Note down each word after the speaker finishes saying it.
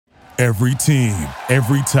Every team,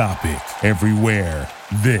 every topic, everywhere.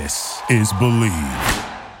 This is Believe.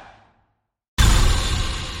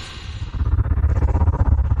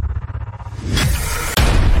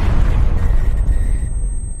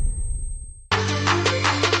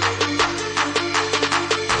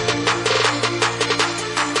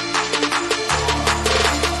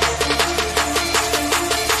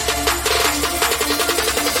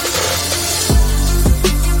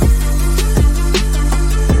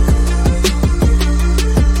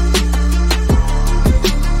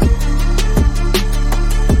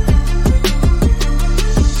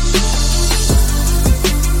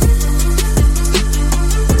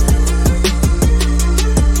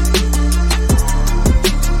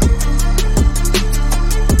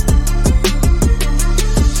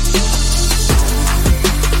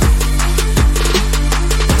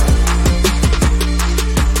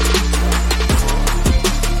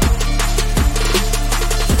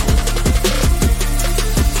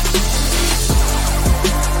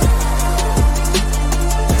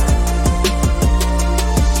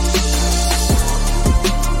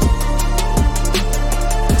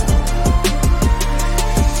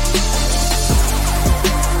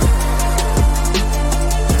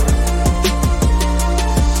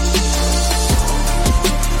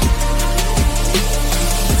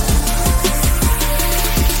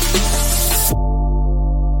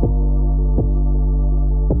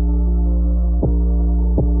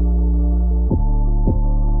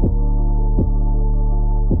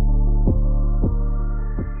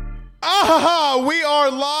 We are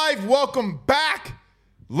live. Welcome back,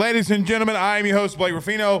 ladies and gentlemen. I am your host, Blake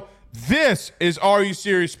Ruffino. This is Are You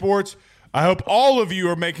Serious Sports. I hope all of you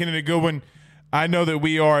are making it a good one. I know that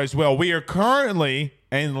we are as well. We are currently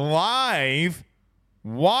and live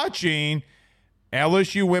watching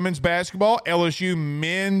LSU women's basketball. LSU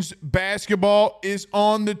men's basketball is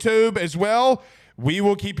on the tube as well. We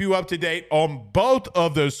will keep you up to date on both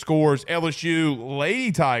of those scores. LSU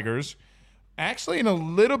Lady Tigers actually in a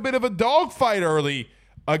little bit of a dogfight early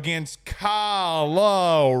against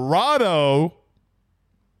Colorado.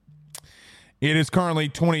 It is currently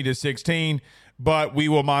 20-16, but we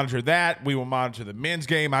will monitor that. We will monitor the men's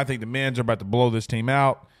game. I think the men's are about to blow this team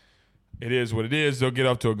out. It is what it is. They'll get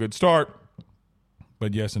off to a good start.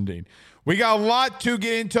 But yes, indeed. We got a lot to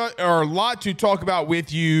get into, or a lot to talk about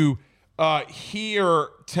with you here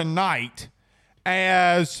tonight,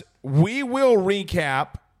 as we will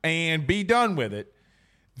recap and be done with it.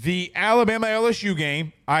 The Alabama LSU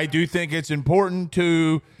game, I do think it's important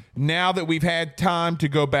to, now that we've had time to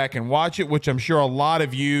go back and watch it, which I'm sure a lot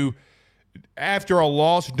of you, after a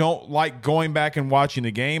loss, don't like going back and watching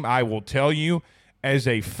the game. I will tell you, as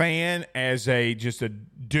a fan, as just a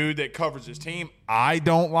dude that covers his team, I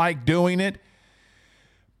don't like doing it.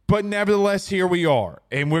 But nevertheless, here we are,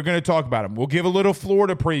 and we're going to talk about them. We'll give a little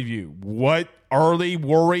Florida preview. What early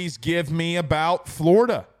worries give me about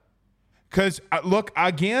Florida? Because, look,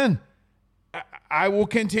 again, I will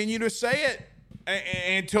continue to say it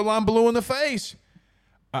until I'm blue in the face.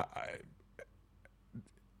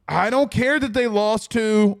 I don't care that they lost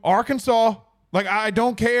to Arkansas. Like, I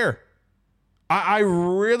don't care. I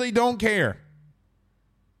really don't care.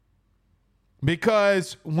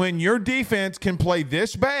 Because when your defense can play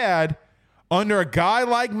this bad under a guy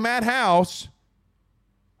like Matt House,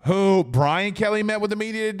 who Brian Kelly met with the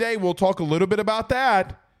media today, we'll talk a little bit about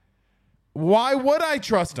that. Why would I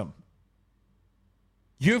trust him?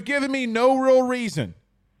 You've given me no real reason.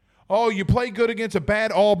 Oh, you play good against a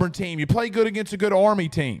bad Auburn team. You play good against a good Army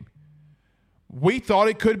team. We thought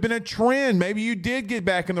it could have been a trend. Maybe you did get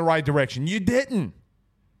back in the right direction. You didn't.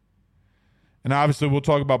 And obviously, we'll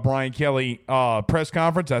talk about Brian Kelly press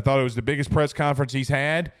conference. I thought it was the biggest press conference he's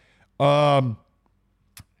had at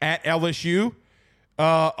LSU,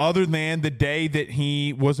 other than the day that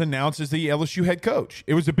he was announced as the LSU head coach.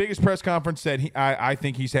 It was the biggest press conference that I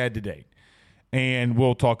think he's had to date. And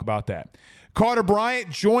we'll talk about that. Carter Bryant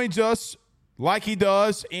joins us like he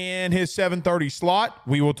does in his 7:30 slot.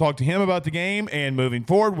 We will talk to him about the game and moving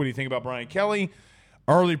forward. What do you think about Brian Kelly?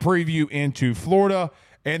 Early preview into Florida.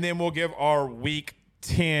 And then we'll give our Week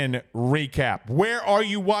 10 recap. Where are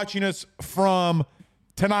you watching us from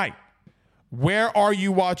tonight? Where are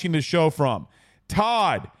you watching the show from?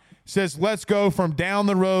 Todd says, let's go from down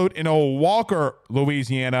the road in old Walker,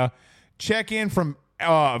 Louisiana. Check in from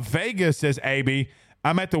Vegas, says AB.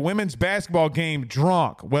 I'm at the women's basketball game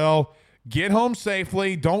drunk. Well, get home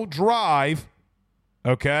safely. Don't drive.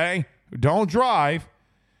 Okay? Don't drive.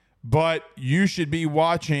 But you should be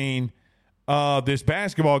watching this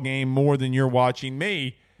basketball game more than you're watching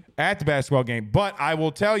me at the basketball game. But I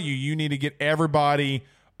will tell you, you need to get everybody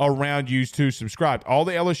around you to subscribe. All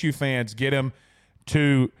the LSU fans, get them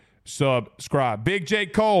to subscribe. Big J.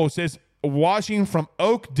 Cole says, watching from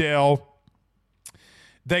Oakdale,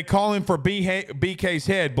 they call him for BK's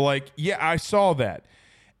head, Blake. Yeah, I saw that.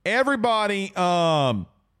 Everybody,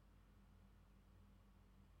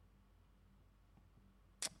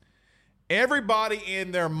 everybody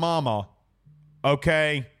and their mama,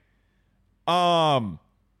 okay?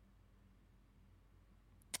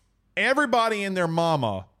 Everybody and their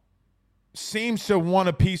mama seems to want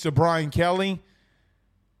a piece of Brian Kelly.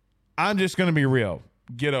 I'm just going to be real.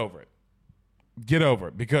 Get over it. Get over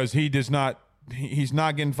it, because he's not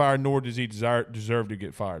getting fired, nor does he deserve to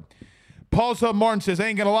get fired. Paul Sub Martin says,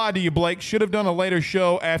 ain't going to lie to you, Blake. Should have done a later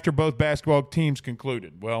show after both basketball teams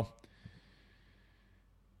concluded. Well,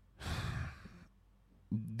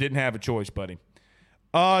 didn't have a choice, buddy.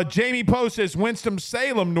 Jamie Poe says,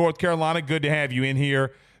 Winston-Salem, North Carolina. Good to have you in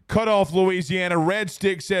here. Cutoff, Louisiana. Red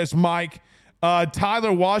Stick says, Mike.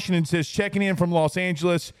 Tyler Washington says, checking in from Los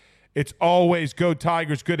Angeles. It's always go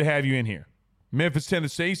Tigers. Good to have you in here. Memphis,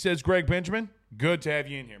 Tennessee says, Greg Benjamin. Good to have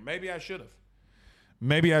you in here. Maybe I should have.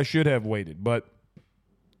 Maybe I should have waited, but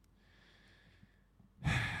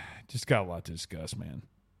just got a lot to discuss, man.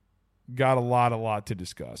 Got a lot to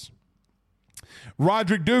discuss.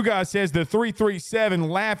 Roderick Dugas says the 337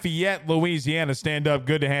 Lafayette, Louisiana. Stand up.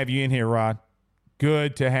 Good to have you in here, Rod.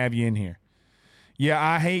 Good to have you in here. Yeah,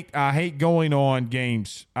 I hate going on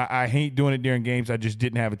games. I hate doing it during games. I just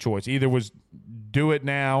didn't have a choice. Either was do it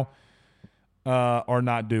now or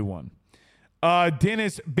not do one.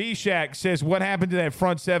 Dennis Bishak says, what happened to that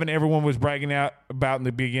front seven everyone was bragging out about in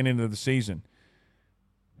the beginning of the season?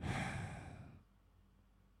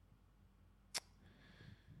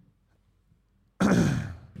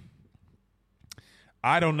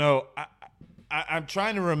 I don't know. I'm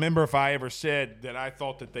trying to remember if I ever said that I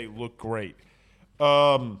thought that they looked great.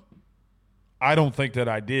 I don't think that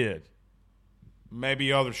I did.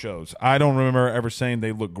 Maybe other shows. I don't remember ever saying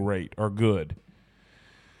they look great or good.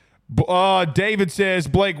 David says,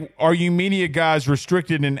 Blake, are you media guys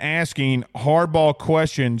restricted in asking hardball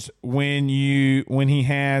questions when he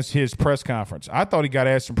has his press conference? I thought he got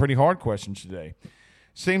asked some pretty hard questions today.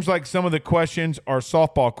 Seems like some of the questions are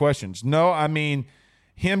softball questions. No, I mean,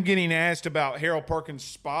 him getting asked about Harold Perkins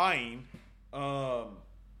spying, it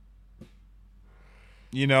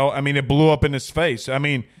blew up in his face. I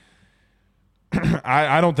mean,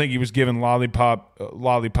 I don't think he was given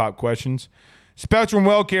lollipop questions. Spectrum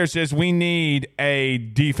Wellcare says we need a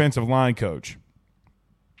defensive line coach.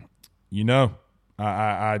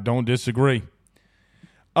 I don't disagree.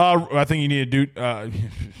 I think you need to do.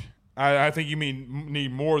 I think you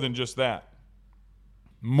need more than just that.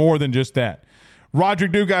 More than just that. Roger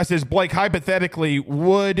Dugas says, Blake, hypothetically,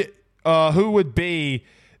 who would be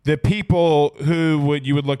the people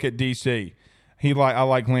you would look at DC? I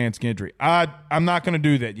like Lance Gendry. I'm not going to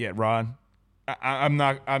do that yet, Ron. I'm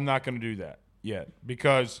not going to do that yet,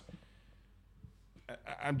 because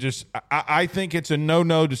I think it's a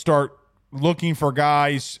no to start looking for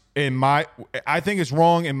guys I think it's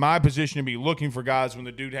wrong in my position to be looking for guys when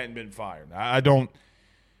the dude hadn't been fired.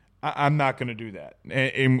 I'm not going to do that.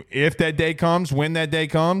 And if that day comes, when that day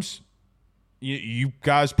comes, you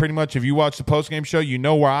guys pretty much, if you watch the postgame show, you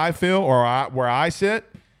know where I feel or where I sit.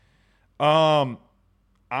 I'm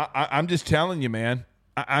just telling you, man.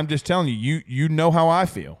 I'm just telling you. You know how I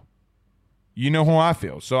feel. You know how I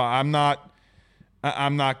feel. So I'm not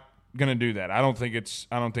gonna do that. I don't think it's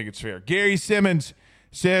fair. Gary Simmons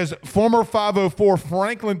says former 504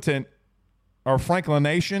 Franklinton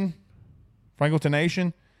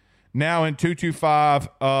Nation, now in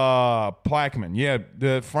 225 Plaquemine. Yeah,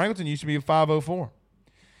 the Franklinton used to be a 504.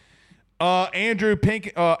 Andrew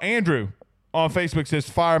on Facebook says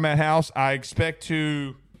fire Matt House. I expect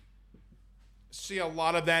to see a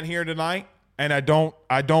lot of that here tonight, and I don't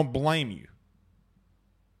blame you.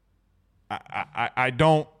 I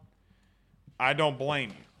don't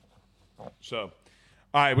blame you. So,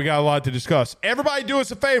 all right, we got a lot to discuss. Everybody do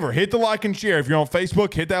us a favor. Hit the like and share. If you're on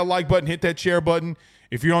Facebook, hit that like button, hit that share button.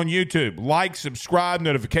 If you're on YouTube, like, subscribe,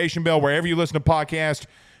 notification bell, wherever you listen to podcasts,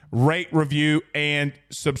 rate, review, and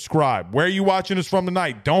subscribe. Where are you watching us from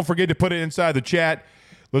tonight? Don't forget to put it inside the chat.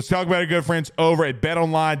 Let's talk about our good friends over at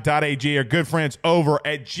betonline.ag, our good friends over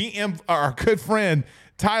at our good friend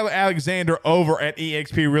Tyler Alexander over at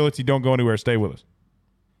eXp Realty. Don't go anywhere. Stay with us.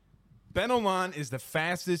 BetOnline is the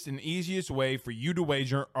fastest and easiest way for you to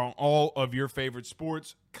wager on all of your favorite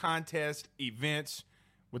sports, contests, events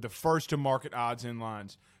with the first-to-market odds and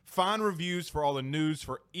lines. Find reviews for all the news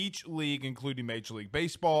for each league, including Major League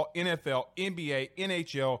Baseball, NFL, NBA,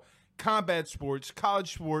 NHL, combat sports,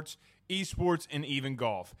 college sports, esports, and even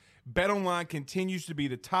golf. BetOnline continues to be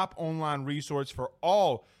the top online resource for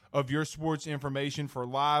all of your sports information for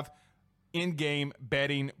live in-game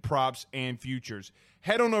betting, props, and futures.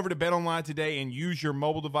 Head on over to BetOnline today and use your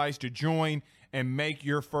mobile device to join and make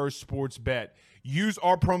your first sports bet. Use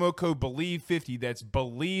our promo code BELIEVE50, that's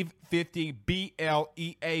BELIEVE50,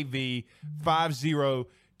 BLEAV 50,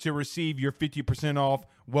 to receive your 50% off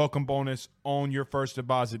welcome bonus on your first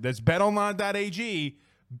deposit. That's betonline.ag,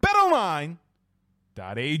 betonline.ag.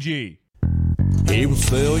 He will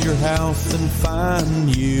sell your house and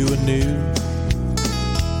find you a new.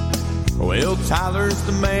 Well, Tyler's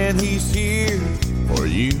the man, he's here for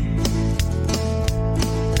you.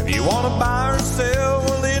 If you want to buy or sell,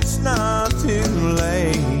 well, it's not too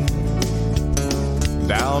late.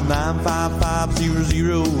 Dial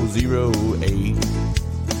 955-0008.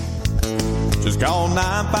 Just call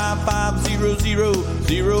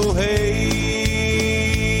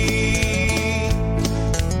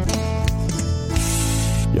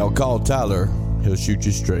 955-0008. Y'all call Tyler, he'll shoot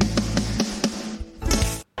you straight.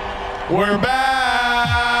 We're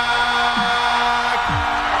back!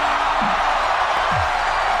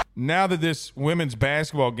 Now that this women's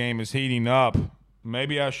basketball game is heating up,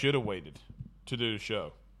 maybe I should have waited to do the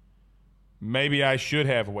show. Maybe I should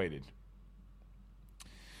have waited.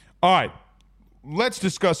 All right, let's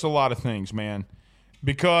discuss a lot of things, man,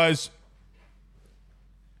 because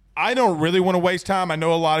I don't really want to waste time. I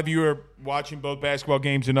know a lot of you are watching both basketball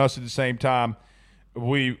games and us at the same time.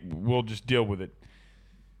 We'll just deal with it.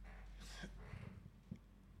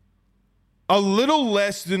 A little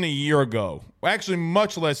less than a year ago, actually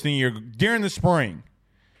much less than a year ago, during the spring,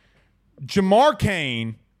 Jamar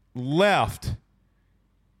Cain left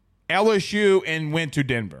LSU and went to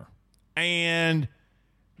Denver. And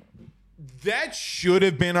that should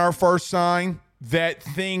have been our first sign that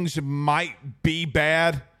things might be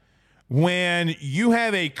bad when you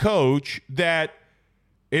have a coach that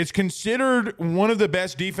is considered one of the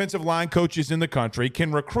best defensive line coaches in the country,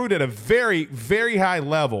 can recruit at a very, very high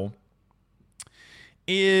level,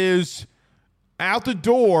 is out the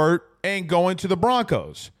door and going to the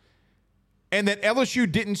Broncos. And that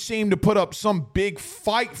LSU didn't seem to put up some big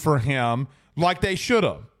fight for him like they should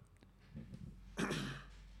have.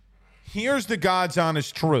 Here's the God's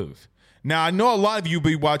honest truth. Now, I know a lot of you will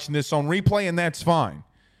be watching this on replay, and that's fine.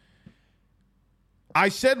 I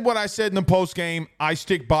said what I said in the postgame. I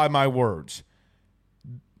stick by my words.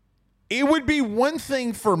 It would be one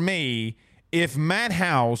thing for me if Matt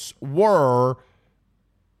House were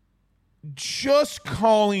just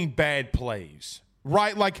calling bad plays,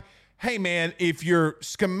 right? Like, hey, man, if you're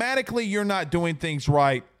schematically you're not doing things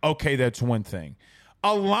right, okay, that's one thing.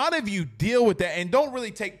 A lot of you deal with that and don't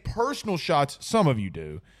really take personal shots. Some of you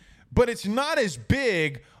do. But it's not as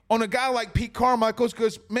big on a guy like Pete Carmichael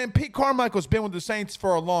because, man, Pete Carmichael's been with the Saints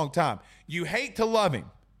for a long time. You hate to love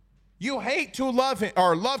him. You hate to love him,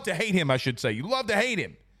 or love to hate him, I should say. You love to hate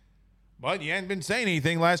him. But you hadn't been saying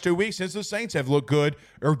anything last 2 weeks since the Saints have looked good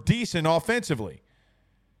or decent offensively.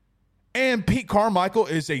 And Pete Carmichael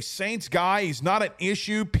is a Saints guy. He's not an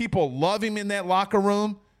issue. People love him in that locker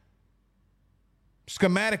room.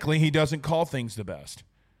 Schematically, he doesn't call things the best.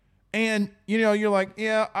 And, you know, you're like,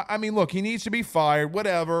 yeah, I mean, look, he needs to be fired,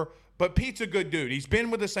 whatever. But Pete's a good dude. He's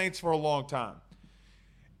been with the Saints for a long time.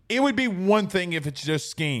 It would be one thing if it's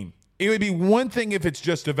just scheme. It would be one thing if it's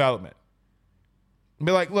just development.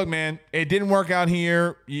 Be like, look, man, it didn't work out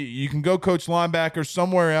here. You can go coach linebacker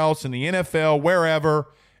somewhere else in the NFL, wherever.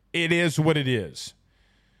 It is what it is.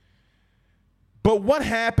 But what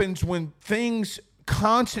happens when things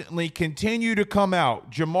constantly continue to come out?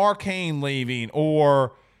 Jamar Cain leaving,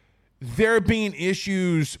 or there being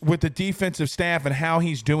issues with the defensive staff and how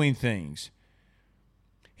he's doing things.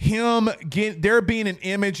 There being an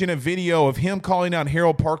image and a video of him calling out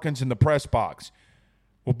Harold Perkins in the press box.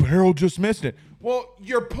 Well, Harold just missed it. Well,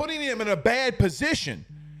 you're putting him in a bad position.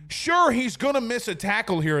 Sure, he's going to miss a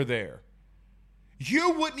tackle here or there.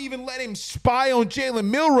 You wouldn't even let him spy on Jalen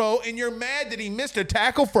Milroe, and you're mad that he missed a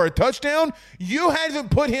tackle for a touchdown? You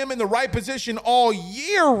haven't put him in the right position all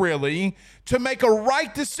year, really, to make a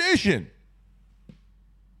right decision.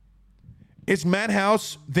 Is Matt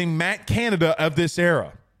House the Matt Canada of this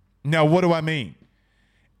era? Now, what do I mean?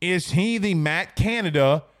 Is he the Matt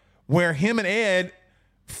Canada where him and Ed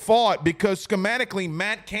fought because schematically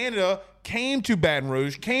Matt Canada came to Baton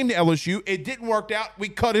Rouge, came to LSU, it didn't work out, we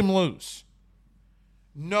cut him loose?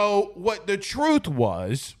 No, what the truth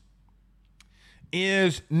was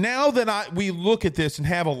is now that we look at this and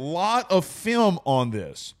have a lot of film on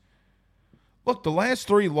this, look, the last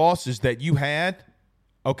 3 losses that you had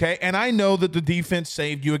Okay, and I know that the defense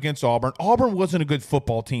saved you against Auburn. Auburn wasn't a good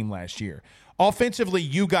football team last year. Offensively,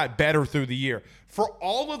 you got better through the year. For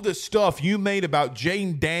all of the stuff you made about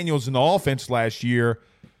Jaden Daniels in the offense last year,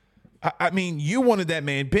 I mean, you wanted that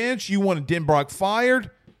man benched. You wanted Denbrock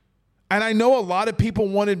fired. And I know a lot of people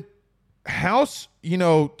wanted House,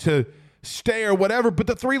 to stay or whatever, but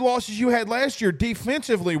the 3 losses you had last year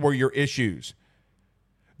defensively were your issues.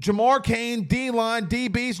 Jamar Cain, D-line,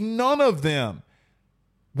 DBs, none of them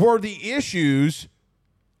were the issues,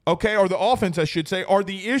 okay, or the offense, I should say, are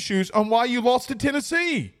the issues on why you lost to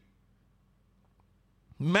Tennessee.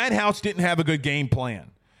 Matt House didn't have a good game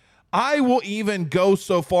plan. I will even go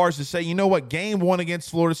so far as to say, you know what, game 1 against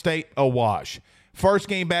Florida State, a wash. First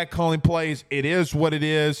game back calling plays, it is what it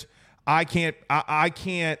is. I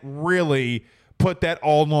can't really put that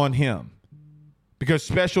all on him because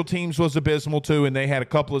special teams was abysmal too, and they had a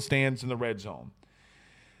couple of stands in the red zone.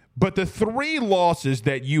 But the 3 losses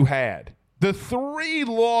that you had this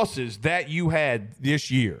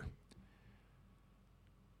year,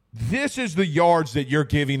 this is the yards that you're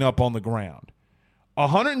giving up on the ground.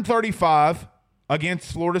 135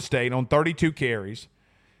 against Florida State on 32 carries,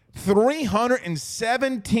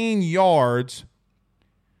 317 yards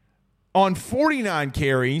on 49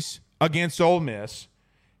 carries against Ole Miss,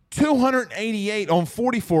 288 on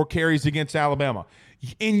 44 carries against Alabama.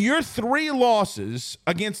 In your 3 losses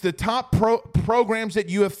against the top programs that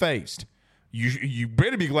you have faced, you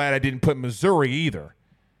better be glad I didn't put Missouri either.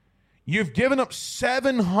 You've given up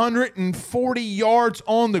 740 yards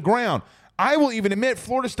on the ground. I will even admit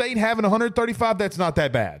Florida State having 135, that's not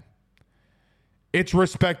that bad. It's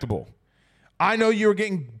respectable. I know you were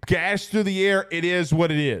getting gashed through the air. It is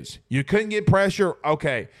what it is. You couldn't get pressure.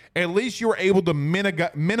 Okay. At least you were able to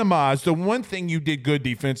minimize. The one thing you did good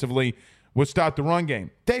defensively was stop the run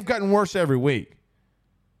game. They've gotten worse every week.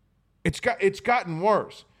 It's gotten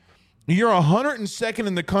worse. You're 102nd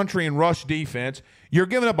in the country in rush defense. You're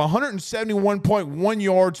giving up 171.1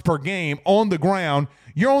 yards per game on the ground.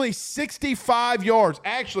 You're only 65 yards,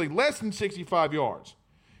 actually less than 65 yards.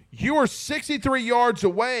 You are 63 yards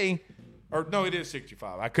away, or no, it is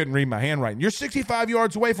 65. I couldn't read my handwriting. You're 65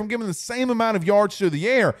 yards away from giving the same amount of yards through the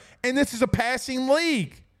air, and this is a passing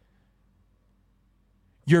league.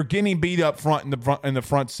 You're getting beat up front in the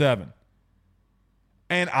front 7.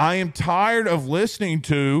 And I am tired of listening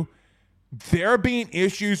to there being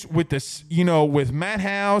issues with this, with Matt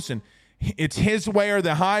House, and it's his way or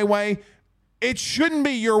the highway. It shouldn't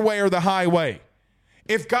be your way or the highway.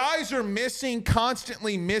 If guys are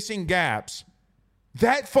constantly missing gaps,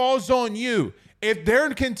 that falls on you. If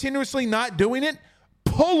they're continuously not doing it,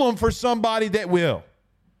 pull them for somebody that will.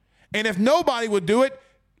 And if nobody would do it,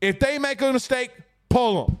 if they make a mistake,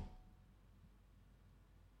 pull them.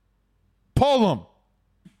 Pull them.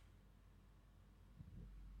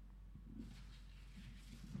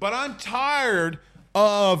 But I'm tired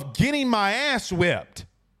of getting my ass whipped.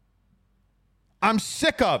 I'm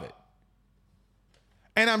sick of it.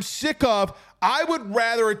 And I'm sick of, I would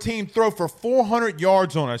rather a team throw for 400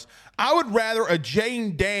 yards on us. I would rather a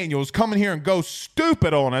Jaden Daniels come in here and go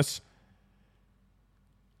stupid on us,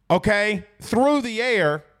 okay, through the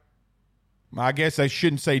air. I guess I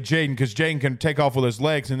shouldn't say Jaden because Jaden can take off with his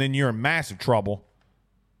legs and then you're in massive trouble,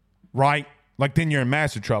 right? Like then you're in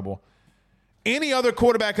massive trouble. Any other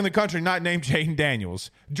quarterback in the country not named Jaden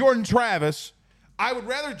Daniels. Jordan Travis, I would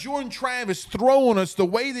rather Jordan Travis throw on us the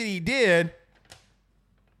way that he did,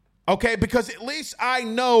 okay, because at least I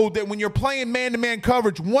know that when you're playing man-to-man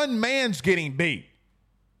coverage, one man's getting beat.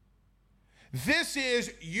 This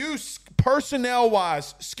is you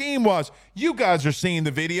personnel-wise, scheme-wise. You guys are seeing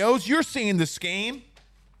the videos. You're seeing the scheme.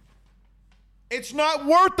 It's not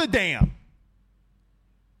worth the damn.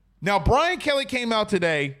 Now, Brian Kelly came out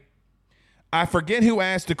today. I forget who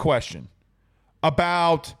asked a question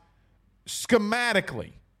about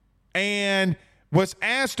schematically and was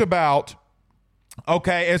asked about,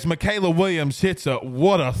 okay, as Michaela Williams hits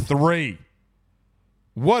what a three.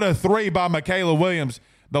 What a three by Michaela Williams.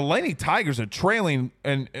 The Lady Tigers are trailing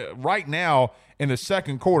and right now in the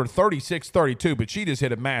second quarter 36-32, but she just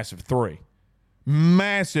hit a massive three.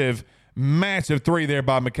 Massive three there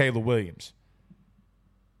by Michaela Williams.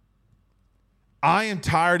 I am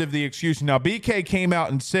tired of the excuses. Now, BK came out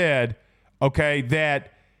and said, okay,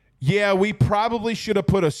 that, yeah, we probably should have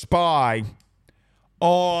put a spy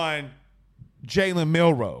on Jalen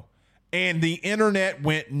Milroe. And the internet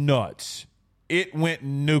went nuts. It went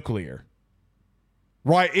nuclear.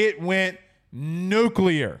 Right? It went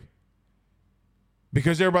nuclear.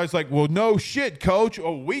 Because everybody's like, well, no shit, coach.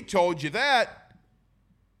 Oh, we told you that.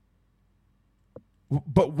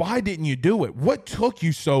 But why didn't you do it? What took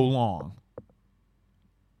you so long?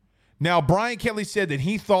 Now, Brian Kelly said that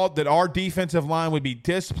he thought that our defensive line would be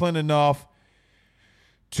disciplined enough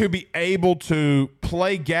to be able to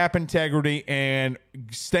play gap integrity and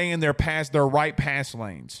stay in their right pass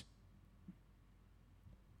lanes.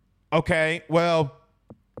 Okay, well,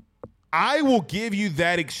 I will give you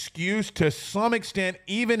that excuse to some extent,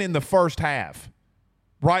 even in the first half.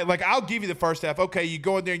 Right? Like, I'll give you the first half. Okay, you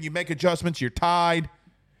go in there and you make adjustments. You're tied.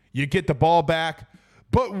 You get the ball back.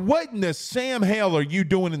 But what in the Sam Hale are you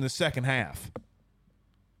doing in the second half?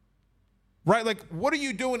 Right? Like, what are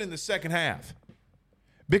you doing in the second half?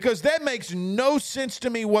 Because that makes no sense to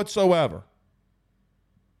me whatsoever.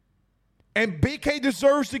 And BK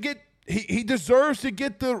deserves to get he deserves to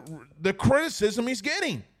get the criticism he's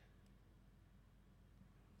getting.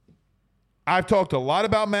 I've talked a lot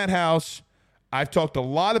about Matt House. I've talked a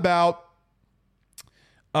lot about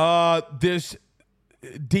this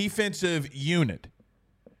defensive unit.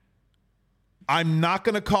 I'm not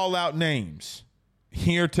going to call out names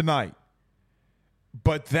here tonight,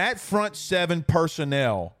 but that front seven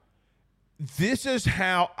personnel, this is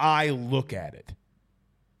how I look at it.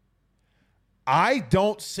 I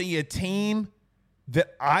don't see a team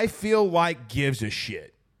that I feel like gives a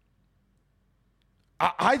shit.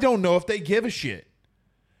 I don't know if they give a shit.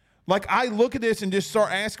 Like, I look at this and just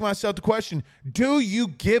start asking myself the question, do you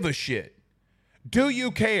give a shit? Do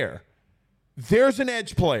you care? There's an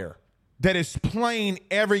edge player that is playing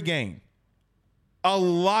every game, a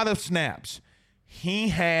lot of snaps. He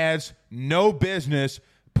has no business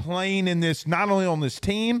playing in this, not only on this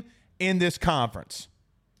team, in this conference.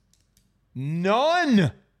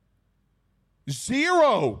 None.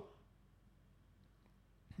 Zero.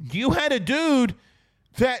 You had a dude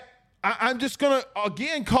that, I'm just going to,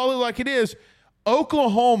 again, call it like it is.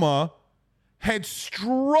 Oklahoma had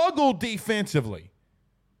struggled defensively.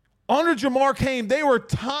 Under Jamar Cain, they were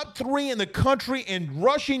top 3 in the country in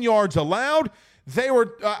rushing yards allowed. They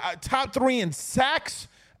were top 3 in sacks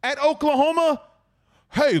at Oklahoma.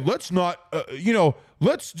 Hey, let's not,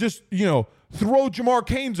 let's just, throw Jamar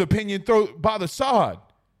Cain's opinion by the side.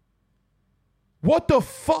 What the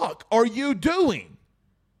fuck are you doing?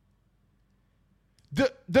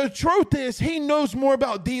 The truth is, he knows more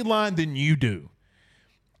about D-line than you do.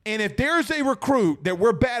 And if there's a recruit that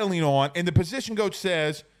we're battling on and the position coach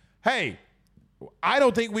says, hey, I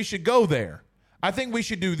don't think we should go there. I think we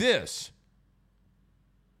should do this.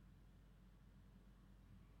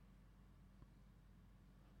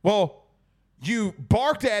 Well, you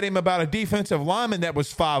barked at him about a defensive lineman that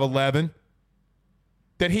was 5'11",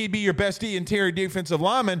 that he'd be your best interior defensive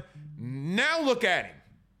lineman. Now look at him.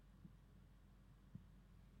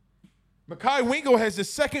 Mekhi Wingo has a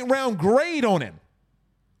second-round grade on him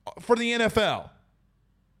for the NFL.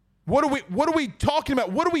 What are we talking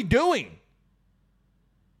about? What are we doing?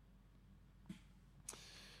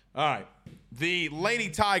 All right. The Lady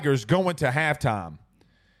Tigers going to halftime.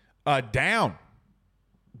 Down.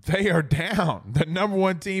 They are down. The number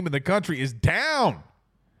 1 team in the country is down.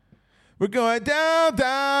 We're going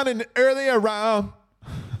down in the earlier round.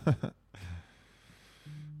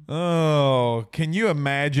 Oh, can you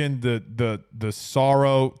imagine the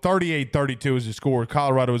sorrow? 38-32 is the score.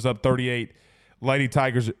 Colorado was up 38. Lady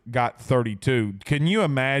Tigers got 32. Can you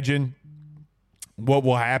imagine what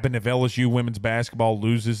will happen if LSU women's basketball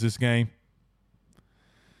loses this game?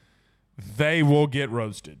 They will get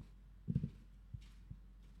roasted.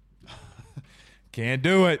 Can't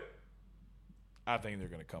do it. I think they're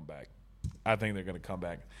going to come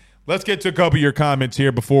back. Let's get to a couple of your comments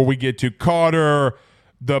here before we get to Carter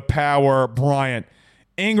the Power Bryant.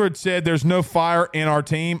 Ingrid said there's no fire in our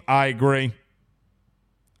team. I agree.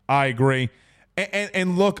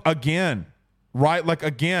 And look, again, right? Like,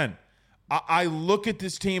 again, I look at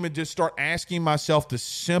this team and just start asking myself the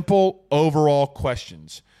simple overall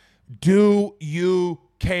questions. Do you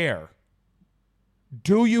care?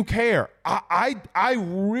 Do you care? I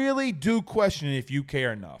really do question if you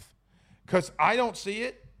care enough, because I don't see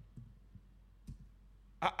it.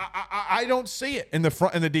 I don't see it in the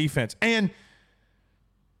front and the defense. And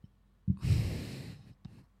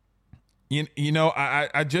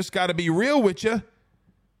I just got to be real with you.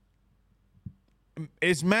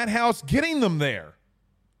 Is Matt House getting them there?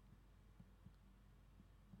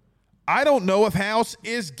 I don't know if House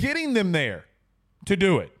is getting them there to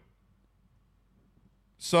do it.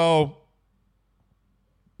 So,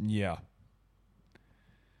 yeah.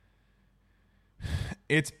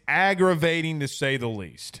 It's aggravating, to say the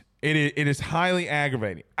least. It is highly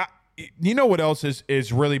aggravating. You know what else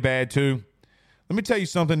is really bad, too? Let me tell you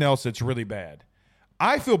something else that's really bad.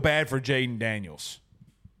 I feel bad for Jaden Daniels.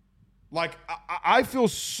 Like, I feel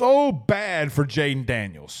so bad for Jaden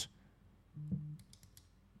Daniels.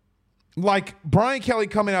 like Brian Kelly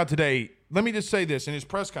coming out today, let me just say this in his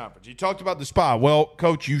press conference. He talked about the spy. Well,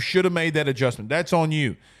 Coach, you should have made that adjustment. That's on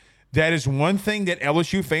you. That is one thing that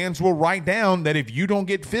LSU fans will write down, that if you don't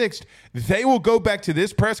get fixed, they will go back to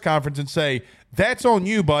this press conference and say, that's on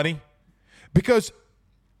you, buddy. Because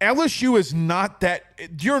LSU is not that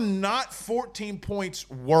 – you're not 14 points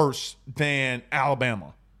worse than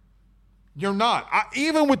Alabama. You're not.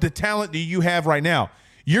 Even with the talent that you have right now,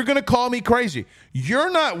 you're going to call me crazy. You're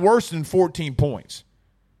not worse than 14 points.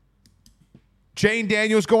 Jane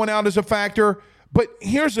Daniels going out as a factor. But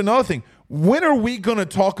here's another thing. When are we going to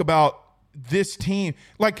talk about this team?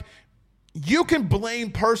 Like, you can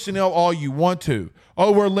blame personnel all you want to.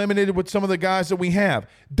 Oh, we're limited with some of the guys that we have.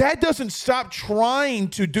 That doesn't stop trying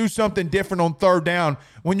to do something different on third down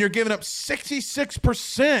when you're giving up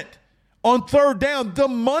 66% on third down, the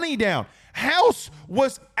money down. House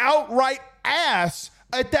was outright ass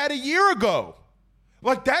at that a year ago.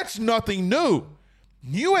 Like, that's nothing new.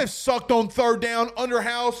 You have sucked on third down under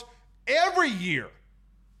House every year.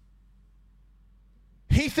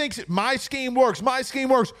 He thinks that my scheme works.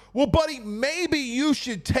 Well, buddy, maybe you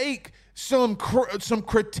should take some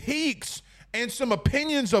critiques and some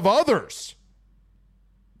opinions of others.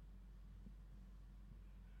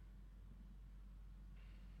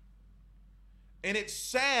 And it's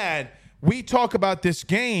sad we talk about this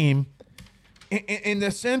game in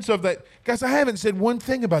the sense of that, guys, I haven't said one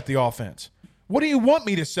thing about the offense. What do you want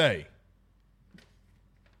me to say?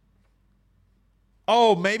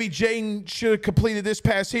 Oh, maybe Jaden should have completed this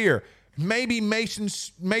pass here. Maybe Mason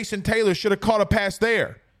Taylor should have caught a pass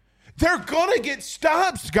there. They're going to get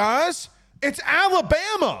stops, guys. It's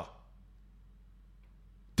Alabama.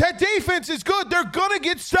 That defense is good. They're going to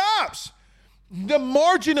get stops. The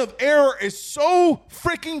margin of error is so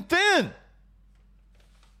freaking thin.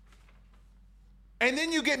 And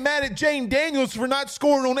then you get mad at Jane Daniels for not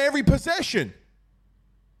scoring on every possession.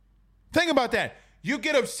 Think about that. You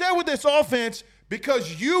get upset with this offense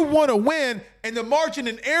because you want to win, and the margin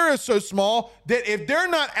in error is so small that if they're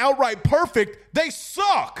not outright perfect, they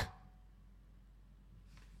suck.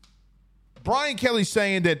 Brian Kelly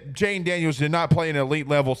saying that Jane Daniels did not play an elite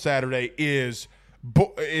level Saturday is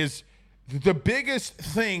the biggest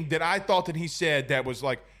thing that I thought that he said that was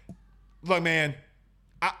like, look, man,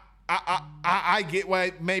 I get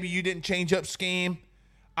why maybe you didn't change up scheme.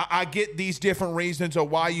 I get these different reasons of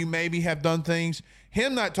why you maybe have done things.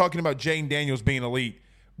 Him not talking about Jane Daniels being elite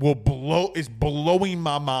is blowing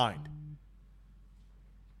my mind.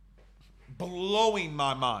 Blowing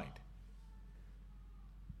my mind.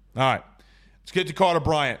 All right. Let's get to Carter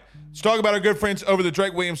Bryant. Let's talk about our good friends over the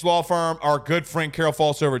Drake Williams Law Firm, our good friend Carol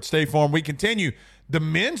Falls over at State Farm. We continue. The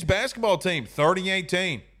men's basketball team,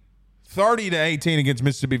 30-18 against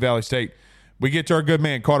Mississippi Valley State. We get to our good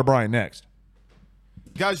man, Carter Bryant, next.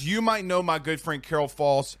 Guys, you might know my good friend Carol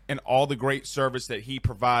Falls and all the great service that he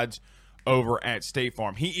provides over at State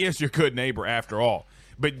Farm. He is your good neighbor after all.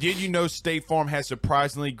 But did you know State Farm has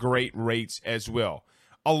surprisingly great rates as well?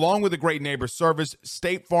 Along with the great neighbor service,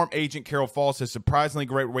 State Farm agent Carol Falls has surprisingly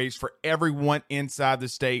great rates for everyone inside the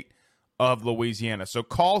state of Louisiana. So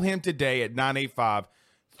call him today at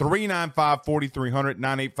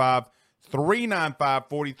 985-395-4300,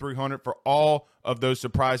 985-395-4300 for all of those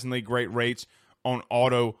surprisingly great rates on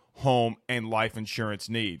auto, home, and life insurance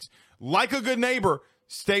needs. Like a good neighbor,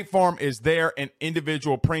 State Farm is there, and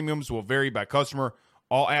individual premiums will vary by customer.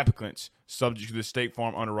 All applicants subject to the State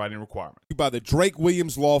Farm underwriting requirement. By the Drake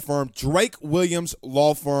Williams Law Firm,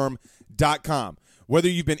 drakewilliamslawfirm.com. Whether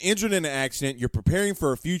you've been injured in an accident, you're preparing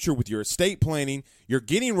for a future with your estate planning, you're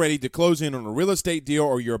getting ready to close in on a real estate deal,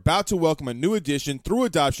 or you're about to welcome a new addition through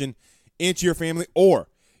adoption into your family, or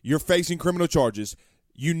you're facing criminal charges,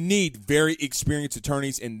 you need very experienced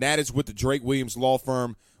attorneys, and that is what the Drake Williams Law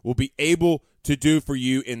Firm will be able to do for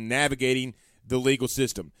you in navigating the legal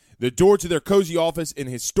system. The door to their cozy office in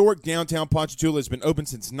historic downtown Ponchatoula has been open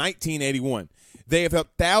since 1981. They have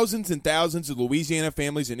helped thousands and thousands of Louisiana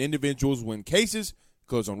families and individuals win cases,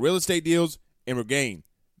 close on real estate deals, and regain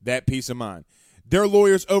that peace of mind. Their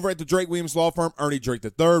lawyers over at the Drake Williams Law Firm, Ernie Drake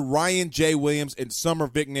III, Ryan J. Williams, and Summer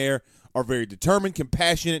Vignair, are very determined,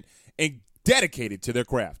 compassionate, and dedicated to their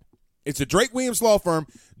craft. It's the Drake Williams Law Firm,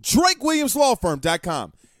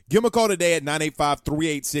 drakewilliamslawfirm.com. Give them a call today at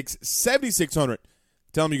 985-386-7600.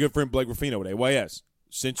 Tell them your good friend Blake Ruffino at AYS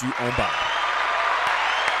sent you on by.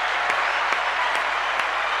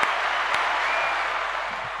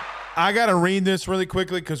 I got to read this really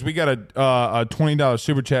quickly because we got a $20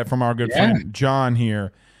 super chat from our good friend John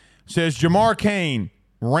here. It says, Jamar Cain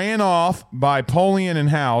ran off by Polian and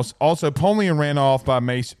House. Also, Polian ran off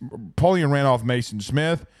Mason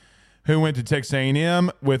Smith. who went to Texas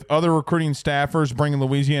A&M with other recruiting staffers, bringing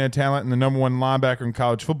Louisiana talent and the number one linebacker in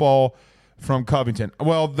college football from Covington.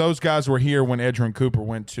 Well, those guys were here when Edgerrin Cooper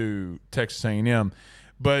went to Texas A&M.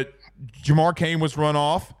 But Jamar Cain was run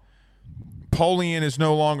off. Polian is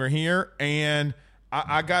no longer here. And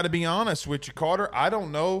I got to be honest with you, Carter. I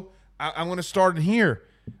don't know. I'm going to start it here.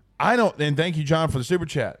 And thank you, John, for the super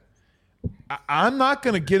chat. I'm not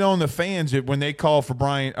going to get on the fans when they call for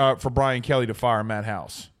Brian Kelly to fire Matt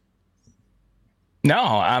House. No,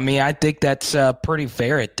 I mean, I think that's pretty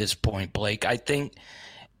fair at this point, Blake. I think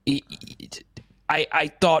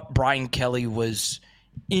I thought Brian Kelly was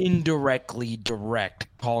indirectly direct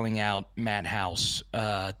calling out Matt House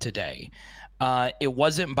today. It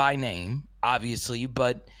wasn't by name, obviously,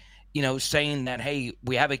 but saying that, hey,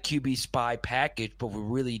 we have a QB spy package, but we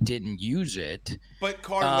really didn't use it. But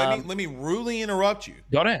Carter, let me rudely interrupt you.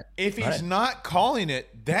 Go ahead. If he's not calling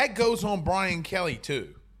it, that goes on Brian Kelly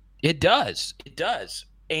too. It does. It does.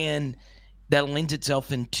 And that lends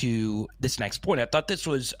itself into this next point. I thought this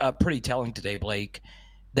was pretty telling today, Blake,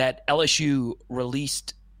 that LSU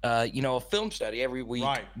released a film study every week.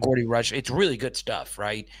 Right. Gordy Rush. It's really good stuff,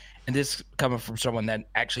 right? And this coming from someone that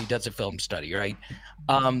actually does a film study, right?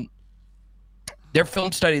 Their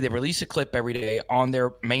film study, they release a clip every day on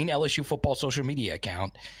their main LSU football social media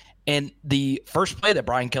account. And the first play that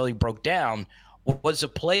Brian Kelly broke down was a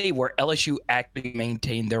play where LSU actually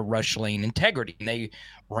maintained their rush lane integrity. And they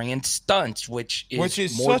ran stunts, which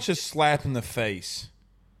is such a slap in the face.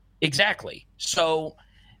 Exactly. So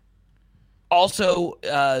also,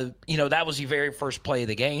 that was the very first play of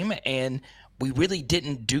the game, and we really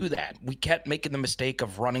didn't do that. We kept making the mistake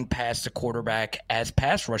of running past the quarterback as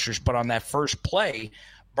pass rushers, but on that first play,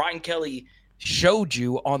 Brian Kelly showed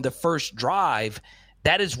you on the first drive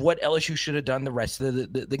that is what LSU should have done the rest of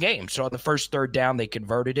the game. So on the first third down, they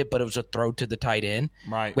converted it, but it was a throw to the tight end.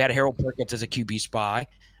 Right. We had Harold Perkins as a QB spy.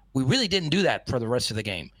 We really didn't do that for the rest of the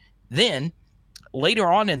game. Then later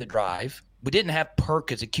on in the drive, we didn't have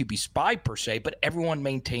Perk as a QB spy per se, but everyone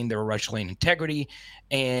maintained their rush lane integrity,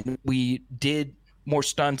 and we did more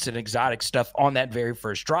stunts and exotic stuff on that very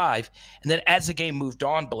first drive. And then as the game moved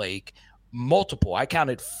on, Blake, I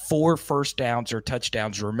counted 4 first downs or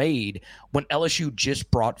touchdowns were made when LSU just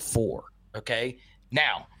brought 4. Okay.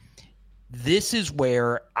 Now, this is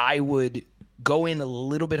where I would go in a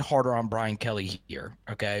little bit harder on Brian Kelly here.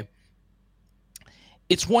 Okay.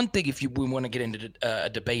 It's one thing if we want to get into a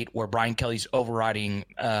debate where Brian Kelly's overriding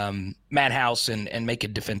Matt House and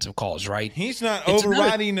making defensive calls, right? He's not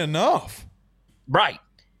overriding enough. Right.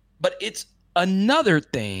 But it's another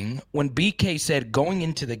thing when BK said going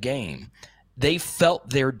into the game, they felt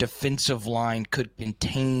their defensive line could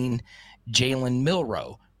contain Jalen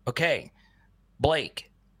Milroe. Okay,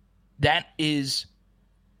 Blake, that is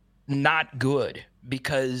not good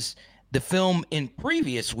because the film in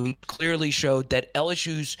previous week clearly showed that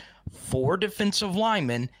LSU's 4 defensive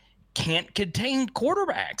linemen can't contain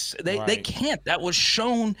quarterbacks. They can't. That was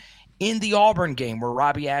shown in the Auburn game where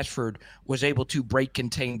Robbie Ashford was able to break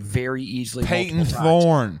contain very easily. Peyton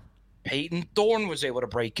Thorne was able to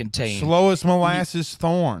break contain. Slowest molasses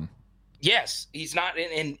Thorne. Yes, he's not,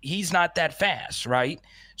 and he's not that fast, right?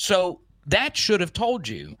 So that should have told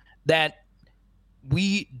you that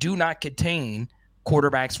we do not contain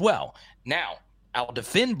quarterbacks well. Now, I'll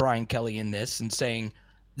defend Brian Kelly in this and saying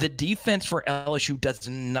the defense for LSU does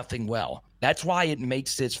nothing well. That's why it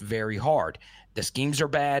makes this very hard. The schemes are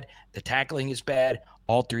bad. The tackling is bad.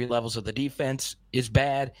 All 3 levels of the defense is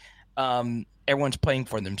bad. Everyone's playing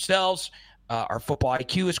for themselves. Our football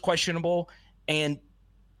IQ is questionable. And,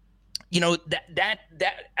 that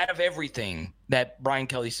out of everything that Brian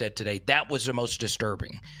Kelly said today, that was the most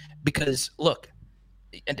disturbing. Because, look,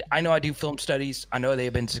 and I know I do film studies. I know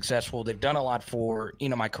they've been successful. They've done a lot for,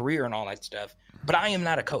 my career and all that stuff. But I am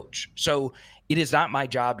not a coach. So it is not my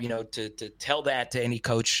job, to tell that to any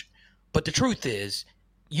coach. But the truth is,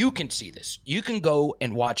 you can see this. You can go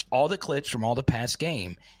and watch all the clips from all the past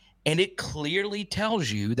game, and it clearly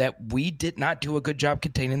tells you that we did not do a good job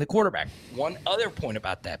containing the quarterback. One other point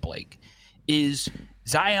about that, Blake, is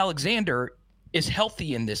Zy Alexander is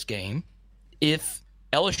healthy in this game if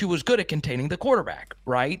LSU was good at containing the quarterback,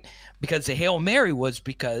 right? Because the Hail Mary was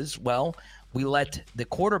because, we let the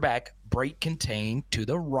quarterback break contain to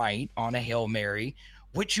the right on a Hail Mary,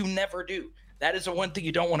 which you never do. That is the one thing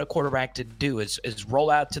you don't want a quarterback to do is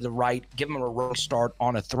roll out to the right, give him a roll start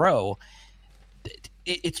on a throw.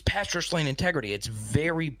 It's pass rush lane integrity. It's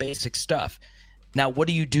very basic stuff. Now, what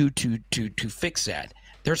do you do to fix that?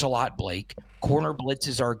 There's a lot, Blake. Corner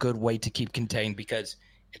blitzes are a good way to keep contained because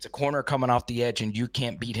it's a corner coming off the edge and you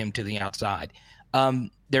can't beat him to the outside.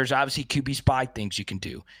 There's obviously QB spy things you can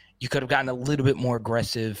do. you could have gotten a little bit more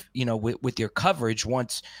aggressive, with your coverage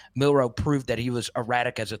once Milroe proved that he was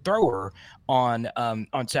erratic as a thrower on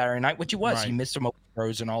Saturday night, which he was. Right. He missed some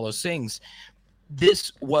throws and all those things.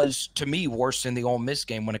 This was, to me, worse than the Ole Miss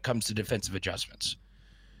game when it comes to defensive adjustments.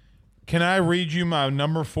 Can I read you my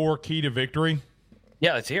number 4 key to victory?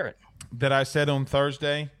 Yeah, let's hear it. That I said on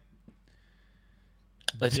Thursday?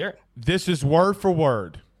 Let's hear it. This is word for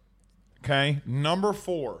word. Okay? Number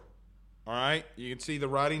 4. All right? You can see the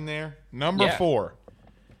writing there. Number 4.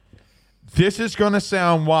 This is going to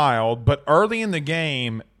sound wild, but early in the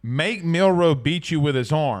game, make Milroe beat you with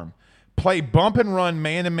his arm. Play bump and run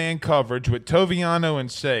man-to-man coverage with Toviano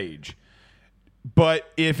and Sage.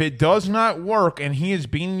 But if it does not work and he is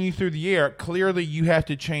beating you through the air, clearly you have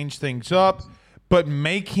to change things up. But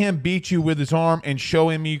make him beat you with his arm and show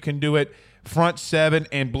him you can do it. Front 7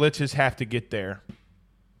 and blitzes have to get there.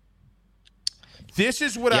 This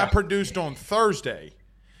is what I produced on Thursday.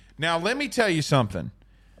 Now, let me tell you something.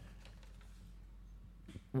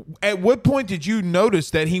 At what point did you notice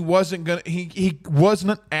that he wasn't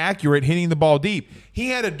accurate hitting the ball deep? He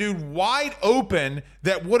had a dude wide open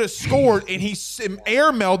that would have scored, and he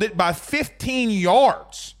airmailed it by 15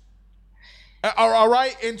 yards. All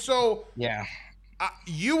right? And so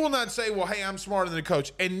you will not say, well, hey, I'm smarter than the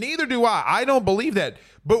coach. And neither do I. I don't believe that.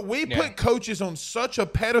 But we put coaches on such a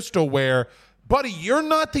pedestal where, buddy, you're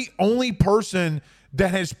not the only person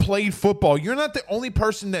that has played football. You're not the only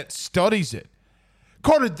person that studies it.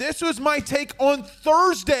 Carter, this was my take on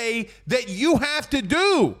Thursday that you have to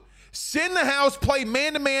do. Send the house, play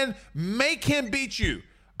man-to-man, make him beat you.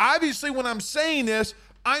 Obviously, when I'm saying this,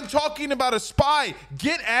 I'm talking about a spy.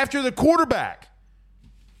 Get after the quarterback.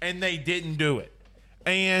 And they didn't do it.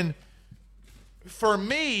 And for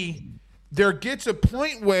me, there gets a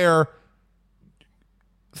point where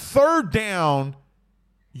third down,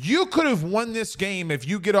 you could have won this game if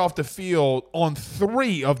you get off the field on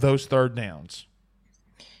 3 of those third downs.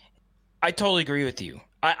 I totally agree with you.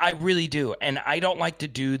 I really do. And I don't like to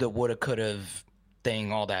do the woulda, coulda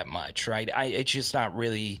thing all that much, right? It's just not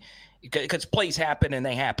really – because plays happen and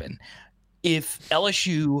they happen. If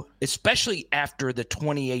LSU, especially after the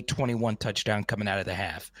 28-21 touchdown coming out of the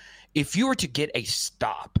half, if you were to get a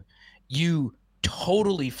stop, you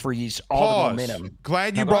totally freeze all the momentum.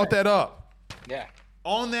 Glad you brought that up. Yeah.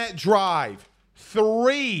 On that drive,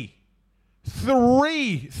 3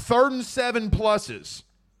 third and 7 pluses.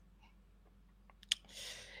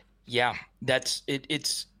 Yeah, that's it.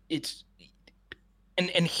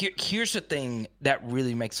 Here's the thing that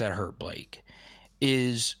really makes that hurt, Blake,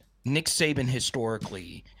 is Nick Saban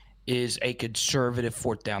historically is a conservative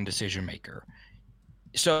fourth down decision maker.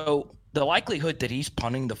 So the likelihood that he's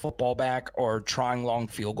punting the football back or trying long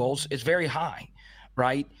field goals is very high,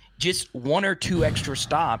 right? Just 1 or 2 extra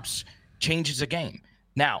stops changes the game.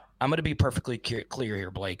 Now, I'm going to be perfectly clear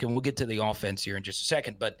here, Blake, and we'll get to the offense here in just a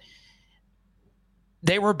second, but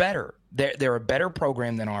they were better. They're a better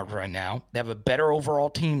program than ours right now. They have a better overall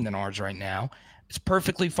team than ours right now. It's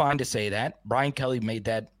perfectly fine to say that. Brian Kelly made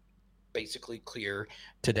that basically clear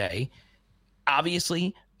today.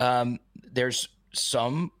 Obviously, there's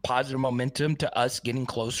some positive momentum to us getting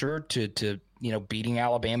closer to beating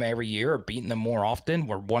Alabama every year or beating them more often.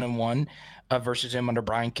 We're 1-1 versus them under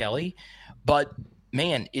Brian Kelly. But,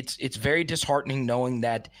 man, it's very disheartening knowing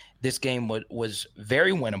that this game was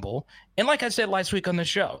very winnable. And like I said last week on the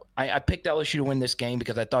show, I picked LSU to win this game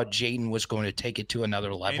because I thought Jaden was going to take it to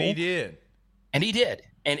another level. And he did.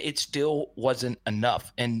 And it still wasn't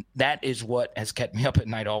enough. And that is what has kept me up at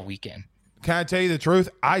night all weekend. Can I tell you the truth?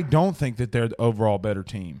 I don't think that they're the overall better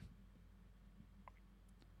team.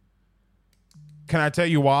 Can I tell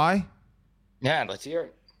you why? Yeah, let's hear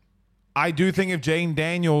it. I do think if Jaden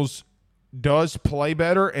Daniels does play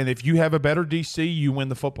better, and if you have a better DC, you win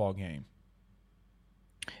the football game.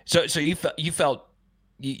 So you felt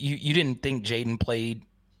you didn't think Jaden played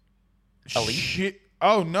elite? Shit.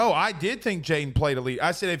 Oh, no, I did think Jaden played elite.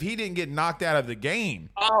 I said if he didn't get knocked out of the game.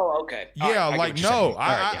 Oh, okay. Yeah,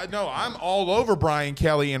 I'm all over Brian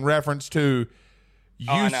Kelly in reference to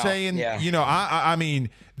you saying, I mean,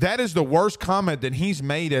 that is the worst comment that he's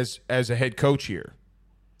made as a head coach here.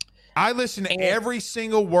 I listen to every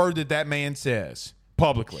single word that man says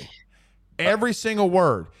publicly. Every single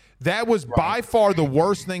word. That was by far the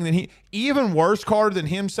worst thing that even worse, Carter, than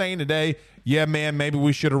him saying today, yeah, man, maybe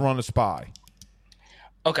we should have run a spy.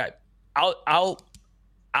 Okay. I'll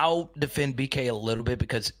defend BK a little bit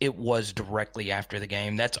because it was directly after the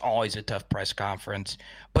game. That's always a tough press conference,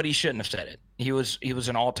 but he shouldn't have said it. He was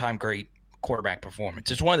an all-time great quarterback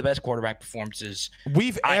performance. It's one of the best quarterback performances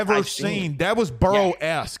we've ever seen. That was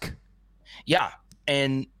Burrow-esque. Yeah.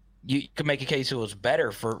 And you could make a case it was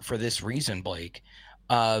better for this reason, Blake.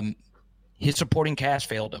 His supporting cast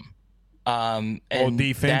failed him. And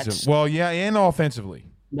defensive. Well, yeah, and offensively.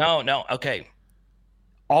 No, okay.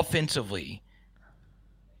 Offensively,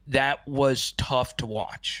 that was tough to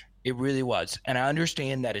watch. It really was. And I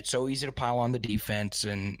understand that it's so easy to pile on the defense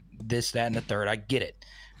and this, that, and the third. I get it.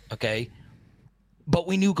 Okay. But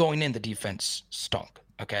we knew going in the defense stunk.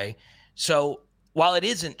 Okay. So while it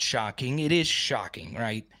isn't shocking, it is shocking,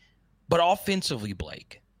 right? But offensively,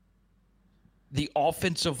 Blake, the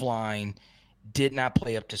offensive line did not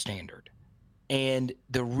play up to standard. And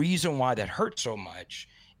the reason why that hurt so much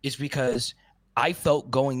is because I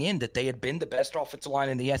felt going in that they had been the best offensive line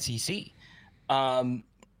in the SEC. And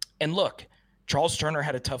look, Charles Turner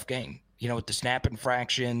had a tough game, with the snap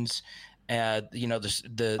infractions,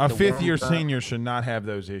 the fifth-year senior should not have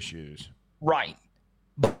those issues. Right.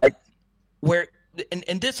 But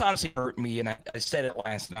and this honestly hurt me, and I said it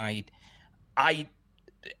last night.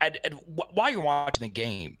 While you're watching the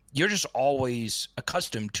game, you're just always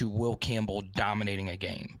accustomed to Will Campbell dominating a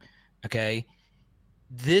game, okay?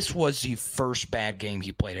 This was the first bad game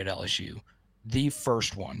he played at LSU, the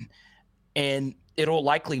first one. And it'll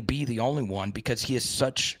likely be the only one because he is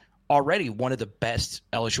already one of the best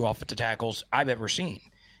LSU offensive tackles I've ever seen.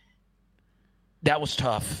 That was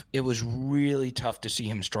tough. It was really tough to see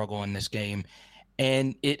him struggle in this game,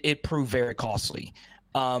 and it proved very costly.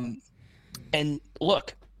 And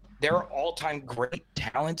look, there are all-time great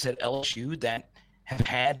talents at LSU that have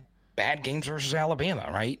had bad games versus Alabama,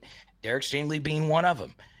 right? Derek Stingley being one of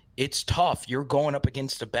them. It's tough. You're going up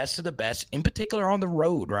against the best of the best, in particular on the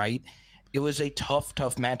road, right? It was a tough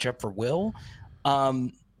matchup for Will.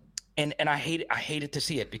 And I hated to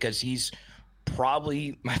see it because he's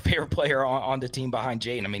probably my favorite player on the team behind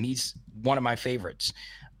Jaden. I mean, he's one of my favorites.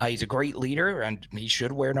 He's a great leader, and he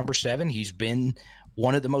should wear number 7. He's been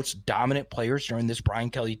one of the most dominant players during this Brian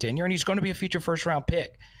Kelly tenure, and he's going to be a future first-round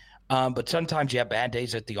pick. But sometimes you have bad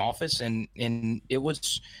days at the office, and it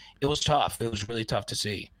was tough. It was really tough to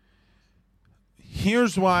see.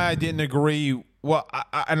 Here's why I didn't agree. Well,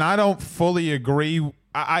 I don't fully agree.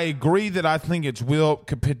 I agree that I think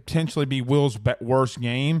could potentially be Will's worst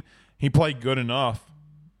game. He played good enough.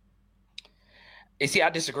 You see, I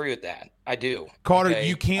disagree with that. I do. Carter, okay?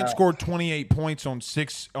 You can't score 28 points on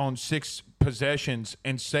six possessions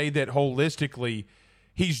and say that holistically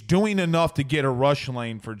he's doing enough to get a rush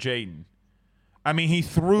lane for Jaden. I mean, he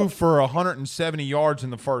threw for 170 yards in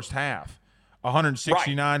the first half,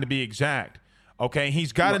 169 to be exact. Okay,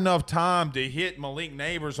 he's got enough time to hit Malik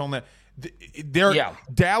Neighbors on that.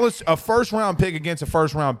 Dallas, a first-round pick against a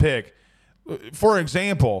first-round pick. For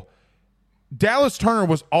example, Dallas Turner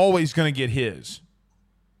was always going to get his.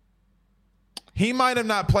 He might have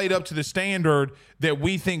not played up to the standard that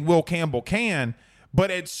we think Will Campbell can, but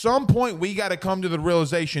at some point we got to come to the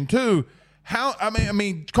realization too. I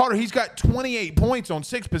mean, Carter, he's got 28 points on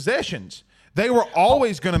 6 possessions. They were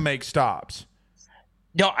always going to make stops.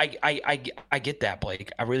 No, I get that,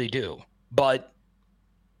 Blake. I really do. But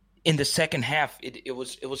in the second half, it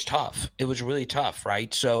was tough. It was really tough,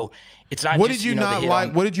 right? So it's not. What did you not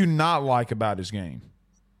like? What did you not like about his game?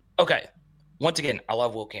 Okay, once again, I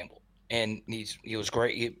love Will Campbell, and he was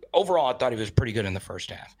great. Overall, I thought he was pretty good in the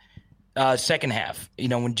first half. Second half,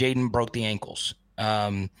 when Jaden broke the ankles,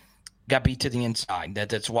 got beat to the inside.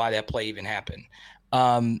 That's why that play even happened.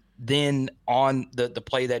 Then on the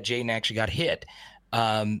play that Jaden actually got hit.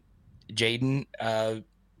 Jaden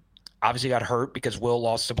obviously got hurt because Will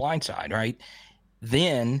lost the blind side, right?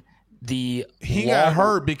 Then he got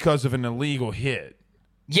hurt because of an illegal hit.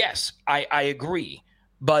 Yes, I agree.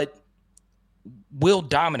 But Will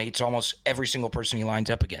dominates almost every single person he lines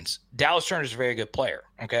up against. Dallas Turner is a very good player.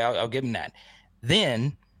 Okay, I'll give him that.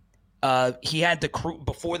 Then he had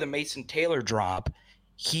before the Mason Taylor drop,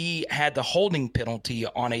 he had the holding penalty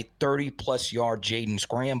on a 30-plus yard Jaden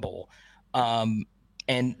scramble.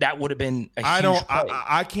 And that would have been a huge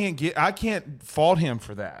play. I can't fault him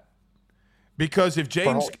for that. Because if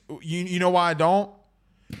Jaden's you know why I don't?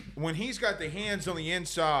 When he's got the hands on the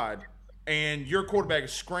inside and your quarterback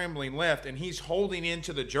is scrambling left and he's holding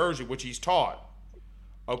into the jersey, which he's taught.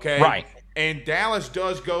 Okay? Right. And Dallas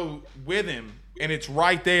does go with him and it's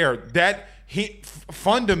right there. That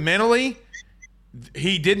fundamentally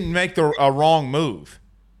he didn't make a wrong move.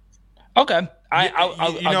 Okay.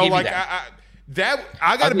 I'll give you that.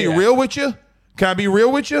 I got to be real with you. Can I be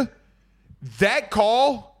real with you? That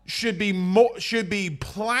call should be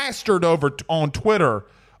plastered over on Twitter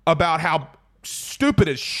about how stupid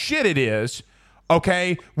as shit it is.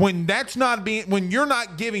 Okay, when you're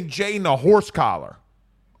not giving Jaden a horse collar.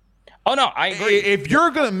 Oh, no, I agree. If you're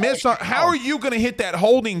going to miss, how are you going to hit that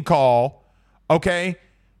holding call, okay,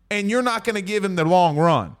 and you're not going to give him the long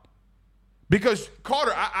run? Because,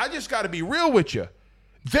 Carter, I just got to be real with you.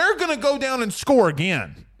 They're going to go down and score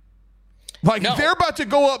again. Like, they're about to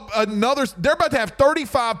go up they're about to have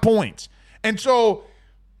 35 points. And so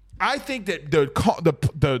I think that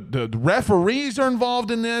the referees are involved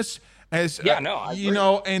in this. I agree.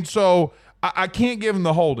 And so I can't give them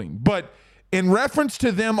the holding. But in reference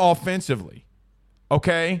to them offensively,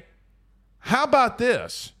 okay, how about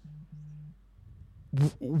this?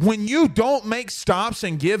 When you don't make stops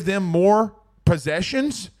and give them more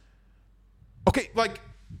possessions, okay, like,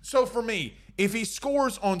 so for me, if he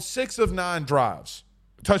scores on 6 of 9 drives,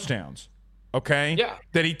 touchdowns, okay,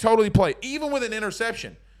 that he totally played, even with an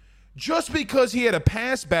interception, just because he had a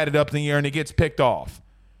pass batted up in the air and it gets picked off,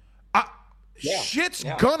 shit's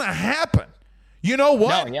gonna happen. You know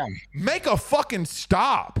what? Make a fucking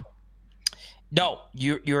stop. No,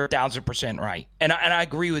 you're 1,000% right, and I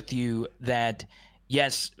agree with you that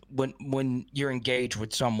yes, when you're engaged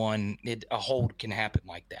with someone, a hold can happen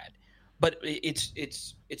like that. But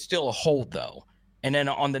it's still a hold, though. And then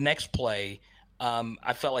on the next play,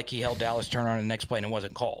 I felt like he held Dallas Turner on the next play and it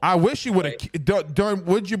wasn't called. I wish he would have.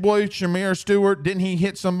 Would you, boy, Shamir Stewart? Didn't he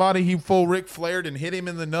hit somebody? He full Ric Flaired and hit him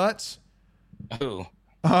in the nuts. Who?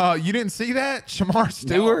 You didn't see that? Shamar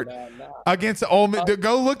Stewart no. Against Ole Miss.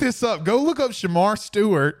 Go look this up. Go look up Shamar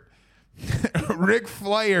Stewart, Ric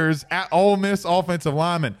Flair's at Ole Miss offensive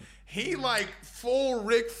lineman. He like full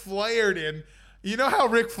Ric Flaired in. You know how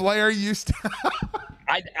Ric Flair used to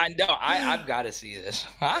I know. I've got to see this.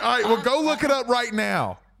 All right, well, go look it up right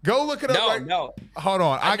now. Go look it up No. Hold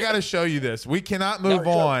on. I got to show you this. We cannot move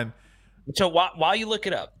on. So while you look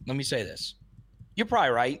it up, let me say this. You're probably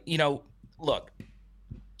right. You know, look,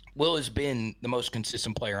 Will has been the most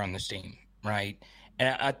consistent player on this team, right? And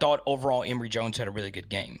I thought overall Emory Jones had a really good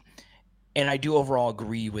game. And I do overall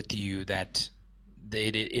agree with you that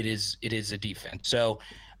it is a defense. So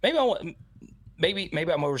maybe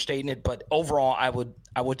I'm overstating it, but overall I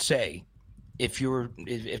would say if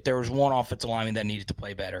there was one offensive lineman that needed to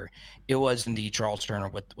play better, it was indeed Charles Turner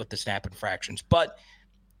with the snap infractions. But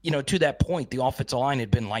to that point, the offensive line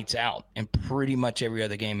had been lights out in pretty much every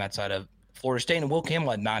other game outside of Florida State, and Will Campbell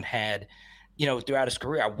had not had, throughout his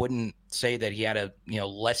career, I wouldn't say that he had a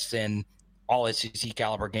less than all SEC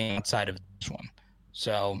caliber game outside of this one.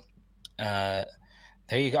 So there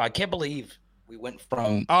you go. I can't believe we went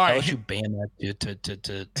from LSU Bama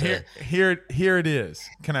to here it is.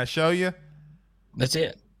 Can I show you? That's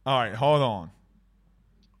it. All right, hold on.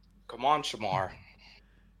 Come on, Shamar.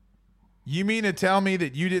 You mean to tell me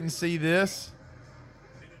that you didn't see this?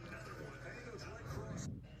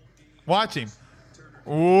 Watch him.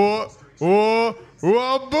 Boom!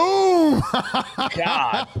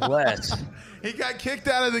 God bless. He got kicked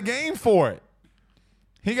out of the game for it.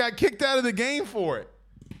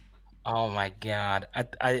 Oh my God!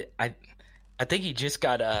 I think he just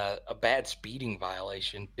got a bad speeding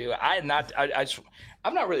violation too. I've not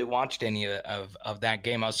really watched any of that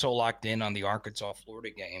game. I was so locked in on the Arkansas Florida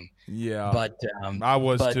game. Yeah, but I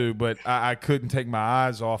was too. But I couldn't take my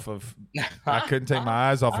eyes off of.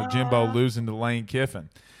 Jimbo losing to Lane Kiffin.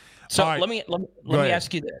 So let me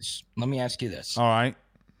ask you this. All right.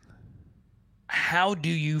 How do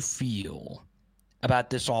you feel about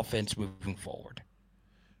this offense moving forward?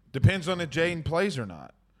 Depends on if Jaden plays or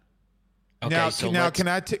not. Okay,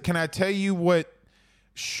 can I tell you what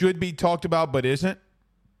should be talked about but isn't?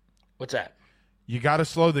 What's that? You got to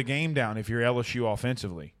slow the game down if you're LSU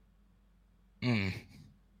offensively.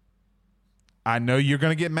 I know you're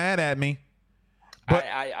going to get mad at me. But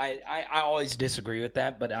I always disagree with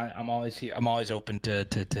that, but I'm always here. I'm always open to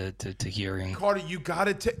hearing. Carter, you got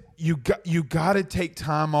to take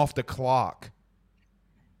time off the clock.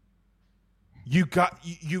 You got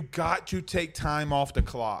to take time off the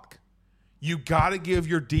clock. You got to give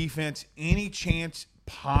your defense any chance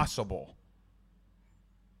possible.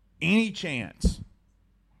 Any chance.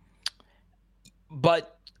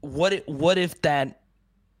 But what if that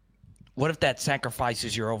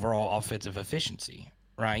sacrifices your overall offensive efficiency,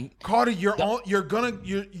 right? Carter,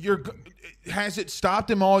 has it stopped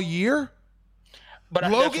him all year? But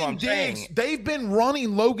Logan Diggs, they've been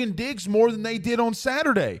running Logan Diggs more than they did on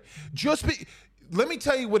Saturday. Let me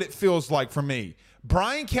tell you what it feels like for me.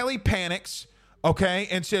 Brian Kelly panics, okay,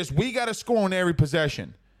 and says, we got to score on every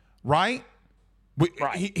possession, right?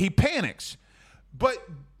 He panics. But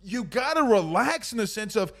you got to relax in the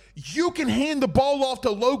sense of you can hand the ball off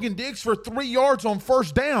to Logan Diggs for 3 yards on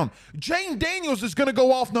first down. Jane Daniels is going to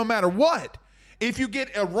go off no matter what. If you get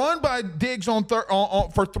a run by Diggs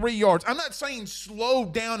for 3 yards, I'm not saying slow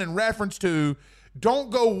down in reference to don't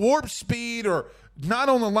go warp speed or not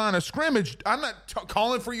on the line of scrimmage. I'm not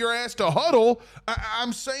calling for your ass to huddle.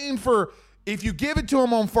 I'm saying for if you give it to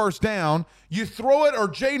him on first down, you throw it or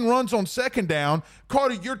Jaden runs on second down,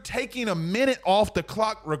 Carter, you're taking a minute off the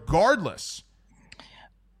clock regardless.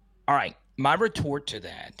 All right. My retort to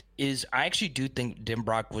that is I actually do think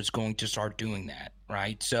Denbrock was going to start doing that,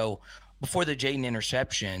 right? So before the Jaden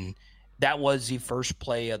interception, that was the first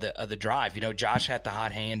play of the drive. You know, Josh had the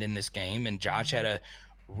hot hand in this game, and Josh had a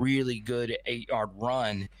really good 8-yard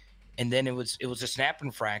run, and then it was a snap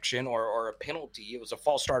infraction or a penalty. It was a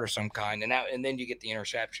false start of some kind, and then you get the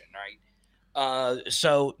interception, right?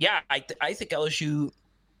 So yeah, I think LSU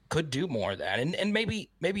could do more of that, and maybe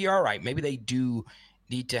you're all right. Maybe they do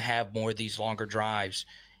need to have more of these longer drives.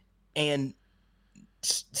 And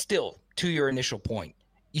still, to your initial point,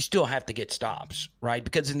 you still have to get stops, right?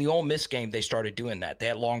 Because in the Ole Miss game, they started doing that. They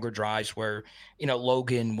had longer drives where,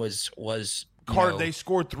 Logan was Carter, they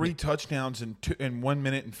scored 3 touchdowns in 1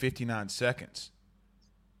 minute and 59 seconds.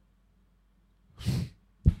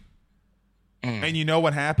 And you know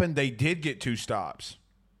what happened? They did get 2 stops.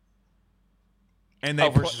 And they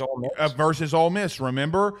versus Ole Miss.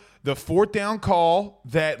 Remember the 4th down call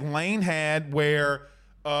that Lane had where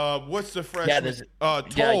what's the freshman?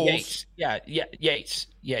 Tolles. Yates.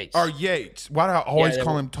 Or Yates. Why do I always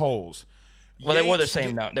call him Tolles? Well, they were the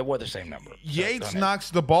same number. Yates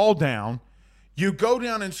knocks the ball down. You go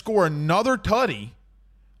down and score another tutty.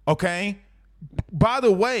 Okay. By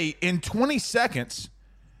the way, in 20 seconds,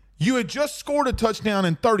 you had just scored a touchdown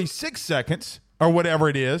in 36 seconds or whatever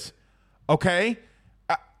it is. Okay.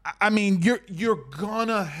 I mean, you're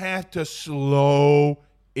gonna have to slow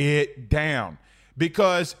it down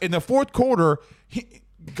because in the 4th quarter,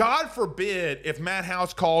 God forbid if Matt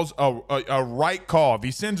House calls a right call, if he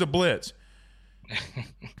sends a blitz,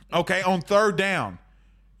 okay, on 3rd down,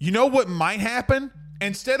 you know what might happen?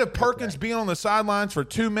 Instead of Perkins being on the sidelines for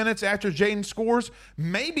 2 minutes after Jaden scores,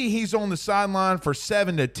 maybe he's on the sideline for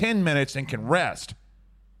 7 to 10 minutes and can rest.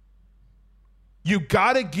 You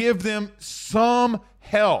got to give them some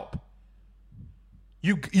help.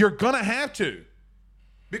 You're going to have to.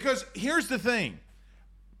 Because here's the thing.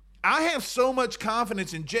 I have so much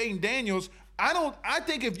confidence in Jaden Daniels. I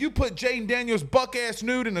think if you put Jaden Daniels buck-ass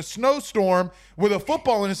nude in a snowstorm with a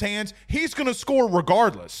football in his hands, he's going to score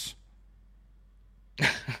regardless.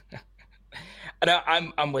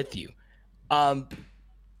 I'm with you. Let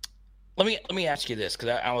me ask you this,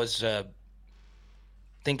 because I was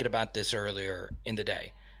thinking about this earlier in the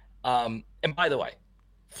day. And by the way,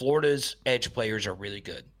 Florida's edge players are really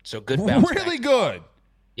good. So good bounce back. Really good.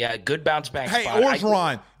 Yeah, good bounce back Hey, spot.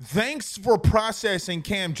 Orgeron, thanks for processing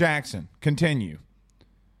Cam Jackson. Continue.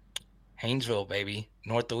 Haynesville, baby.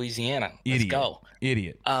 North Louisiana. Let's go.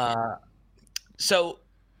 Idiot. So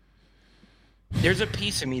there's a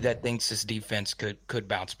piece of me that thinks this defense could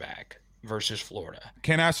bounce back versus Florida.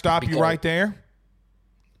 Can I stop you right there?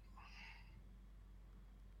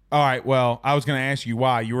 All right, well, I was going to ask you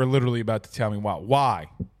why. You were literally about to tell me why. Why?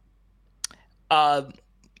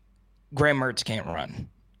 Graham Mertz can't run.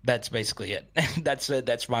 That's basically it.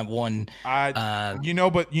 That's my one. But you know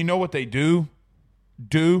what they do?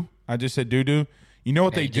 I just said do. You know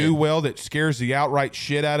what they do well that scares the outright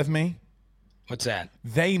shit out of me? What's that?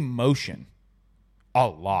 They motion a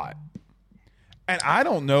lot. And I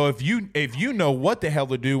don't know if you know what the hell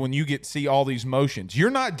to do when you see all these motions. You're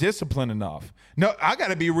not disciplined enough. No, I got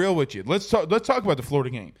to be real with you. Let's talk about the Florida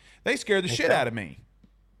game. They scared the shit out of me.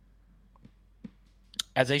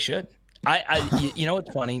 As they should. You know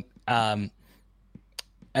what's funny? I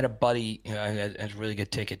had a buddy who has really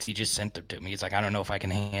good tickets. He just sent them to me. He's like, I don't know if I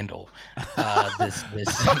can handle this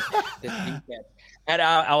weekend. And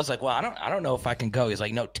I was like, well, I don't know if I can go. He's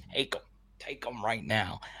like, no, take them right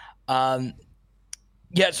now.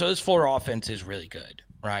 Yeah, so this Florida offense is really good,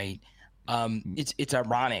 right? It's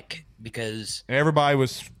ironic because everybody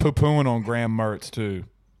was poo-pooing on Graham Mertz too.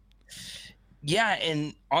 Yeah,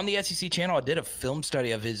 and on the SEC channel, I did a film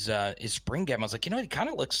study of his spring game. I was like, he kind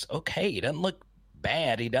of looks okay. He doesn't look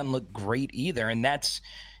bad. He doesn't look great either, and that's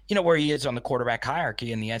where he is on the quarterback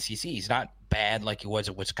hierarchy in the SEC. He's not bad like he was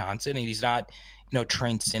at Wisconsin, and he's not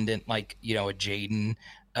transcendent like a Jaden,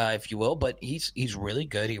 if you will. But he's really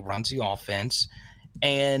good. He runs the offense.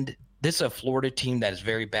 And this is a Florida team that is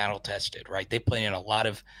very battle tested, right? They play in a lot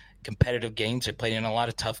of competitive games. They play in a lot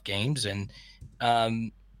of tough games, and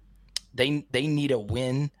they need a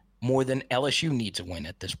win more than LSU needs a win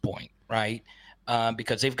at this point, right?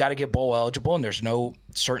 Because they've got to get bowl eligible, and there's no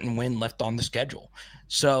certain win left on the schedule.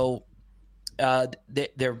 So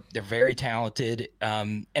They're very talented,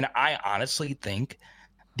 and I honestly think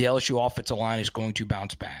the LSU offensive line is going to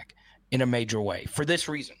bounce back in a major way for this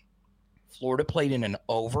reason. Florida played in an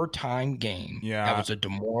overtime game. Yeah. That was a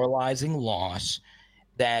demoralizing loss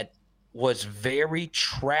that was very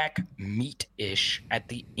track meet-ish at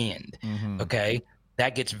the end. Okay?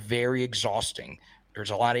 That gets very exhausting. There's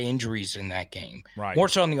a lot of injuries in that game. Right. More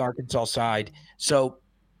so on the Arkansas side. So,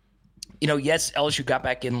 yes, LSU got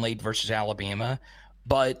back in late versus Alabama,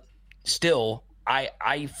 but still,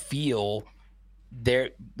 I feel we're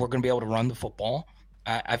going to be able to run the football.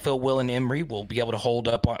 I feel Will and Emery will be able to hold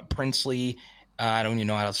up on Princely. I don't even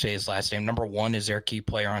know how to say his last name. Number 1 is their key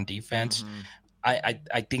player on defense. I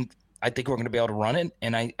think we're going to be able to run it,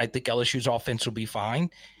 and I think LSU's offense will be fine.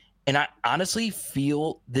 And I honestly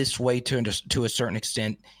feel this way to a certain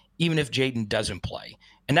extent, even if Jaden doesn't play.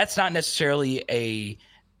 And that's not necessarily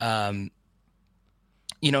an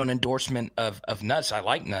endorsement of Nuss. I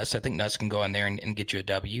like Nuss. I think Nuss can go in there and get you a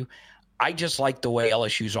W. I just like the way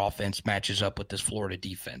LSU's offense matches up with this Florida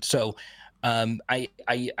defense. So I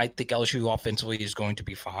think LSU offensively is going to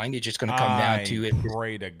be fine. It's just going to come down to it.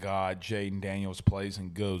 Pray to God Jaden Daniels plays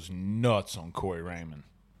and goes nuts on Corey Raymond.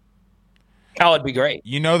 Oh, it'd be great.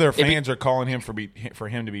 Their fans are calling him for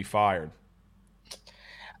him to be fired.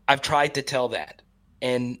 I've tried to tell that,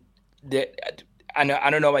 and I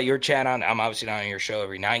don't know about your chat. I'm obviously not on your show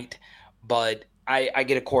every night, but I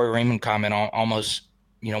get a Corey Raymond comment almost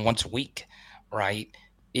once a week, right?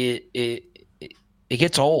 It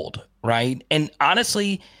gets old, right? And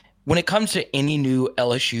honestly, when it comes to any new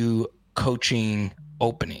LSU coaching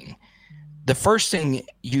opening, the first thing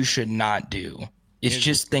you should not do is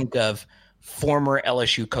just think of former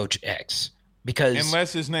LSU coach X, because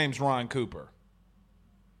unless his name's Ron Cooper.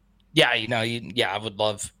 Yeah, I would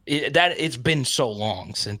love it, that. It's been so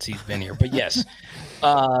long since he's been here, but yes,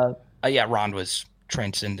 Ron was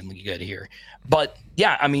transcendently good here. But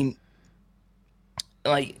yeah, I mean,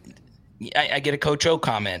 like, I get a Coach O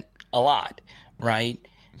comment a lot, right?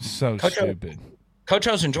 So stupid. Coach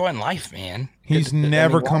O's enjoying life, man. He's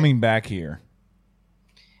never coming back here.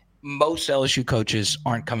 Most LSU coaches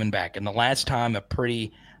aren't coming back. And the last time a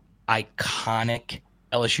pretty iconic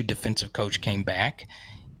LSU defensive coach came back,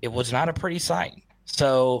 it was not a pretty sight.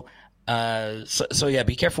 So yeah,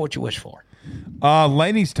 be careful what you wish for.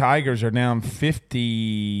 Ladies Tigers are down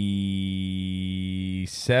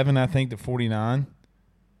 57, I think, to 49.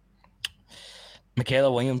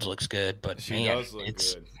 Michaela Williams looks good, but she does look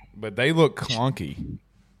good. But they look clunky.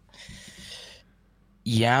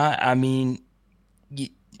 Yeah, I mean,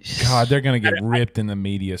 God, they're going to get ripped in the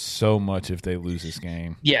media so much if they lose this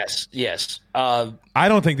game. Yes. I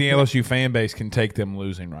don't think the LSU fan base can take them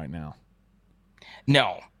losing right now.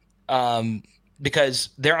 No, because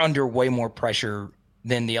they're under way more pressure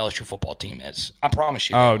than the LSU football team is. I promise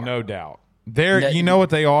you. Oh, no doubt. You know what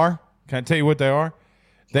they are? Can I tell you what they are?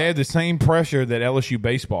 They had the same pressure that LSU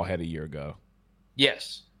baseball had a year ago.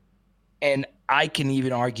 Yes. And I can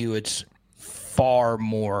even argue it's far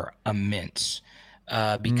more immense.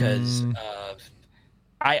 Because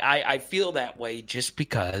I feel that way just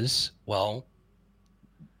because, well,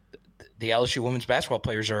 the LSU women's basketball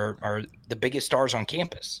players are the biggest stars on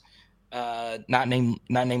campus. Not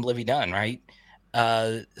named Livy Dunn, right?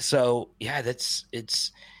 So yeah,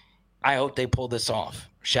 I hope they pull this off.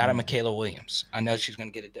 Shout out Michaela Williams. I know she's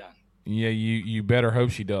going to get it done. Yeah, you better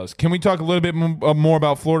hope she does. Can we talk a little bit more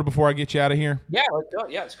about Florida before I get you out of here? Yeah, let's go.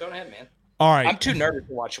 Yeah, let's go ahead, man. All right. I'm too nervous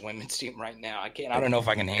to watch the women's team right now. I don't know if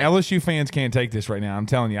I can handle it. LSU fans can't take this right now. I'm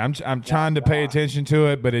telling you. I'm trying to pay attention to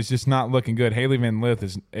it, but it's just not looking good. Haley Van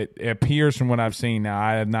Lith it appears from what I've seen now.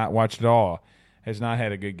 I have not watched it all. Has not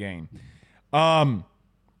had a good game. Florida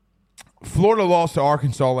lost to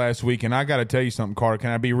Arkansas last week, and I got to tell you something, Carter. Can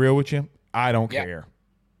I be real with you? I don't care.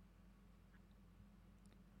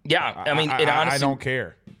 Yeah, I mean, it honestly, I don't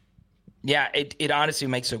care. Yeah, it honestly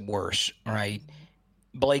makes it worse, right?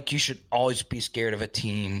 Blake, you should always be scared of a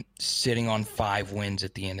team sitting on 5 wins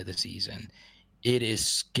at the end of the season. It is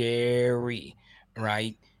scary,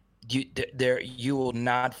 right? You will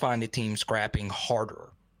not find a team scrapping harder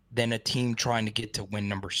than a team trying to get to win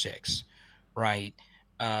number 6, right?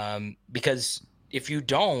 Because if you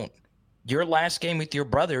don't, your last game with your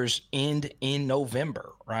brothers end in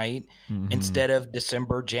November, right? Mm-hmm. Instead of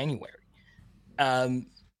December, January.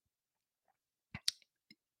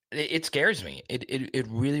 It scares me. It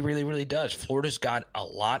really, really, really does. Florida's got a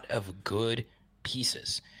lot of good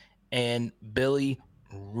pieces, and Billy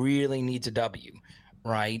really needs a W,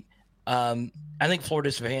 right? I think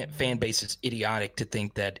Florida's fan base is idiotic to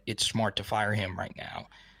think that it's smart to fire him right now.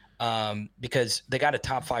 because they got a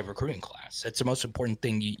top 5 recruiting class. That's the most important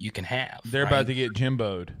thing you can have. They're about to get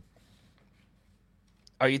Jimbo'd.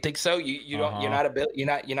 Oh, you think so? You don't? You're not a Billy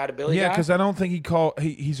Yeah, guy? because I don't think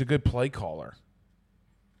he's a good play caller.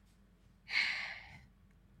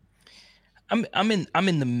 I'm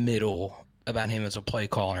in the middle about him as a play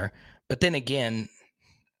caller, but then again,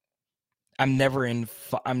 I'm never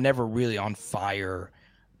really on fire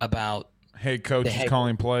about head coaches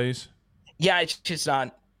calling plays. Yeah, it's just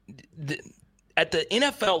not at the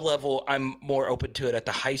NFL level. I'm more open to it. At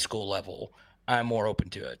the high school level, I'm more open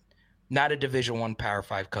to it. Not a Division I Power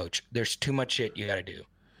 5 coach. There's too much shit you got to do.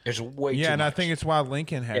 There's way too much. Yeah, and I think it's why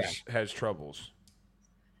Lincoln has troubles.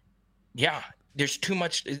 Yeah, there's too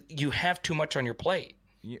much. You have too much on your plate.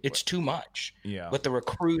 Yeah. It's too much. Yeah. With the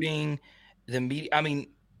recruiting, the media. I mean,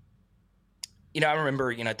 I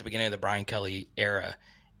remember, at the beginning of the Brian Kelly era,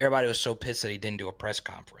 everybody was so pissed that he didn't do a press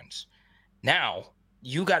conference. Now,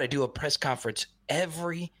 you got to do a press conference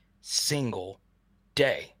every single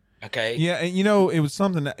day. Okay. Yeah, and it was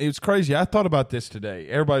something it was crazy. I thought about this today.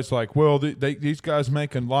 Everybody's like, "Well, these guys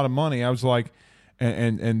making a lot of money." I was like,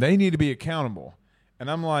 and they need to be accountable.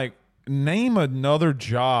 And I'm like, name another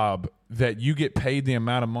job that you get paid the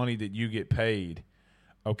amount of money that you get paid,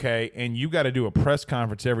 okay? And you got to do a press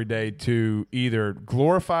conference every day to either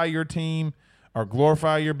glorify your team or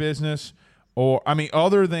glorify your business, or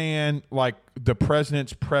other than like the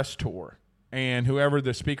president's press tour and whoever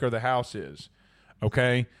the Speaker of the House is,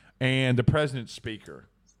 okay? And the president's speaker.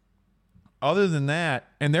 Other than that,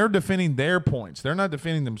 and they're defending their points. They're not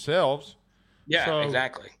defending themselves. Yeah,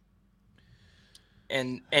 exactly.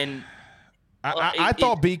 And I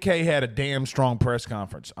thought BK had a damn strong press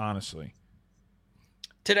conference, honestly.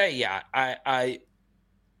 Today, yeah. I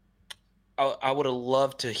would have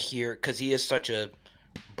loved to hear, because he is such a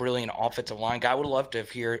brilliant offensive line guy. I would have loved to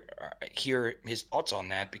hear his thoughts on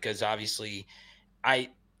that, because obviously I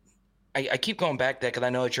keep going back to that because I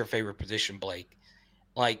know it's your favorite position, Blake.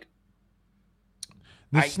 Like,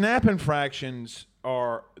 the snap infractions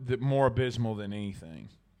are more abysmal than anything.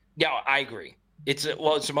 Yeah, I agree. It's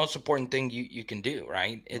the most important thing you can do,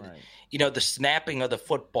 right? Right. The snapping of the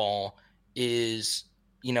football is,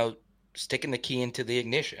 sticking the key into the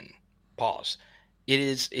ignition. Pause. It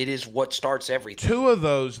is what starts everything. 2 of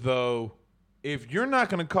those, though, if you're not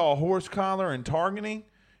going to call horse collar and targeting,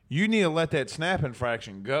 you need to let that snap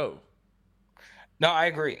infraction go. No, I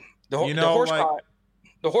agree. The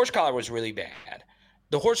horse collar was really bad.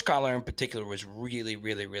 The horse collar in particular was really,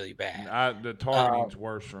 really, really bad. The targeting's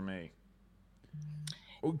worse for me.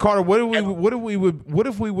 Carter, what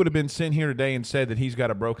if we would have been sitting here today and said that he's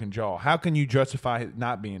got a broken jaw? How can you justify it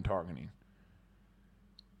not being targeting?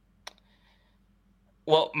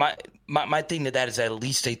 Well, my thing to that is at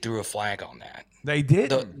least they threw a flag on that. They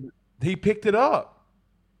didn't. He picked it up.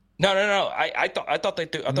 No. I thought they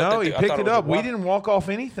threw. He picked it up. We didn't walk off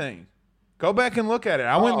anything. Go back and look at it.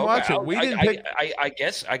 I went and watched it. We didn't pick. I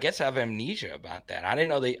guess I have amnesia about that. I didn't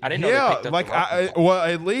know they. They picked up well,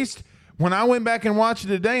 at least when I went back and watched it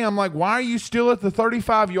today, I'm like, why are you still at the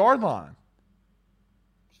 35-yard line?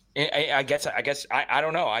 I guess I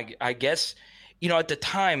don't know. I guess at the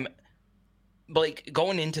time, Blake,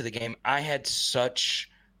 going into the game, I had such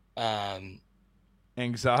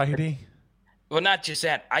anxiety. Well, not just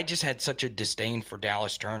that. I just had such a disdain for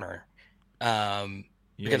Dallas Turner.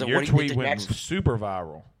 Because your tweet went super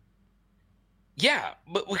viral. Yeah,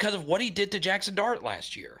 but because of what he did to Jackson Dart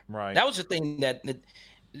last year. Right. That was the thing that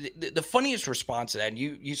the funniest response to that, and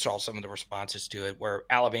you saw some of the responses to it where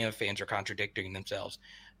Alabama fans are contradicting themselves.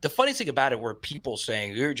 The funniest thing about it were people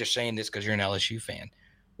saying, you're just saying this because you're an LSU fan.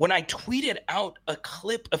 When I tweeted out a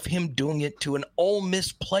clip of him doing it to an Ole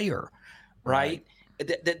Miss player, right?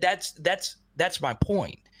 That's my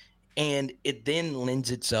point. And it then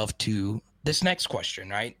lends itself to this next question,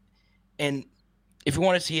 right? And if you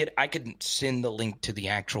want to see it, I could send the link to the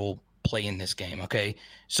actual play in this game, okay?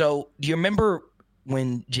 So do you remember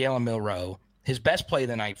when Jalen Milroe, his best play of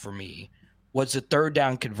the night for me was the 3rd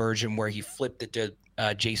down conversion where he flipped it to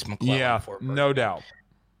Jace McClellan? Yeah, no doubt.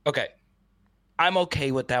 Okay. I'm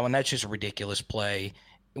okay with that one. That's just a ridiculous play.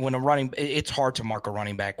 When it's hard to mark a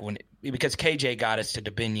running back because KJ got us to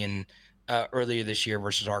Dominion earlier this year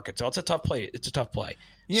versus Arkansas. It's a tough play.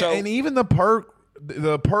 Yeah, and even the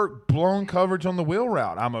perk blown coverage on the wheel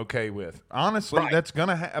route, I'm okay with. Honestly, right. That's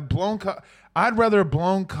gonna have blown. I'd rather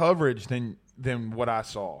blown coverage than what I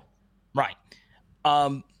saw. Right.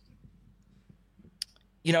 I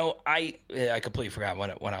completely forgot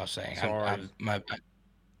what I was saying. Sorry.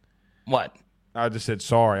 What? I just said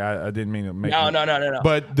sorry. I didn't mean to make. No.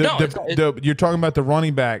 But you're talking about the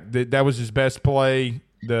running back. That was his best play.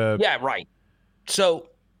 Yeah, right. So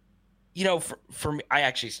for me, I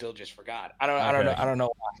actually still just forgot. I don't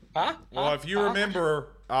know why. Huh? Well, if you remember,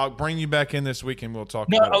 I'll bring you back in this week and we'll talk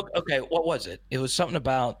No, about it. okay. What was it? It was something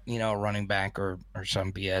about, running back or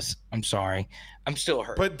some BS. I'm sorry. I'm still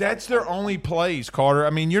hurt. But that's their only plays, Carter. I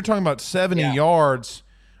mean, you're talking about 70 yards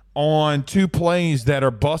on 2 plays that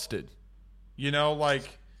are busted.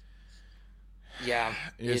 Like. Yeah.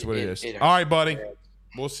 It is what it is. All right, buddy.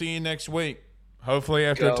 We'll see you next week. Hopefully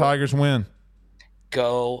after the Tigers win.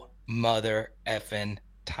 Go mother effing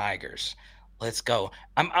Tigers. Let's go.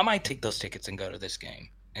 I might take those tickets and go to this game.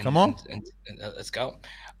 Come on. And let's go.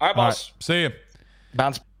 All right, boss. All right, see you.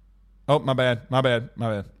 Bounce. Oh, my bad.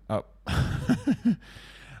 Oh.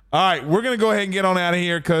 All right, we're going to go ahead and get on out of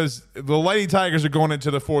here because the Lady Tigers are going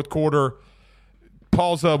into the fourth quarter.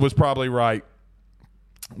 Paul Zub was probably right.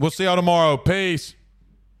 We'll see y'all tomorrow. Peace.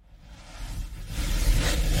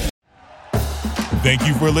 Thank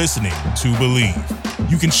you for listening to Believe.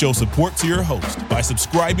 You can show support to your host by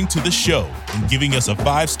subscribing to the show and giving us a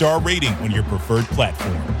 5-star rating on your preferred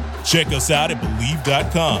platform. Check us out at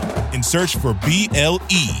Believe.com and search for BLEAV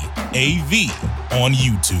on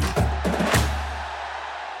YouTube.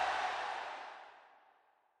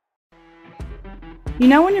 You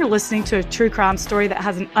know when you're listening to a true crime story that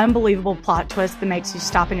has an unbelievable plot twist that makes you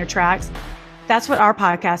stop in your tracks? That's what our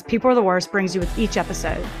podcast, People Are the Worst, brings you with each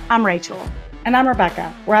episode. I'm Rachel. And I'm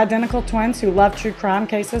Rebecca. We're identical twins who love true crime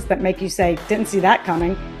cases that make you say, didn't see that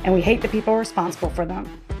coming, and we hate the people responsible for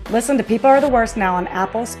them. Listen to People Are the Worst now on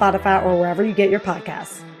Apple, Spotify, or wherever you get your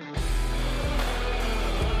podcasts.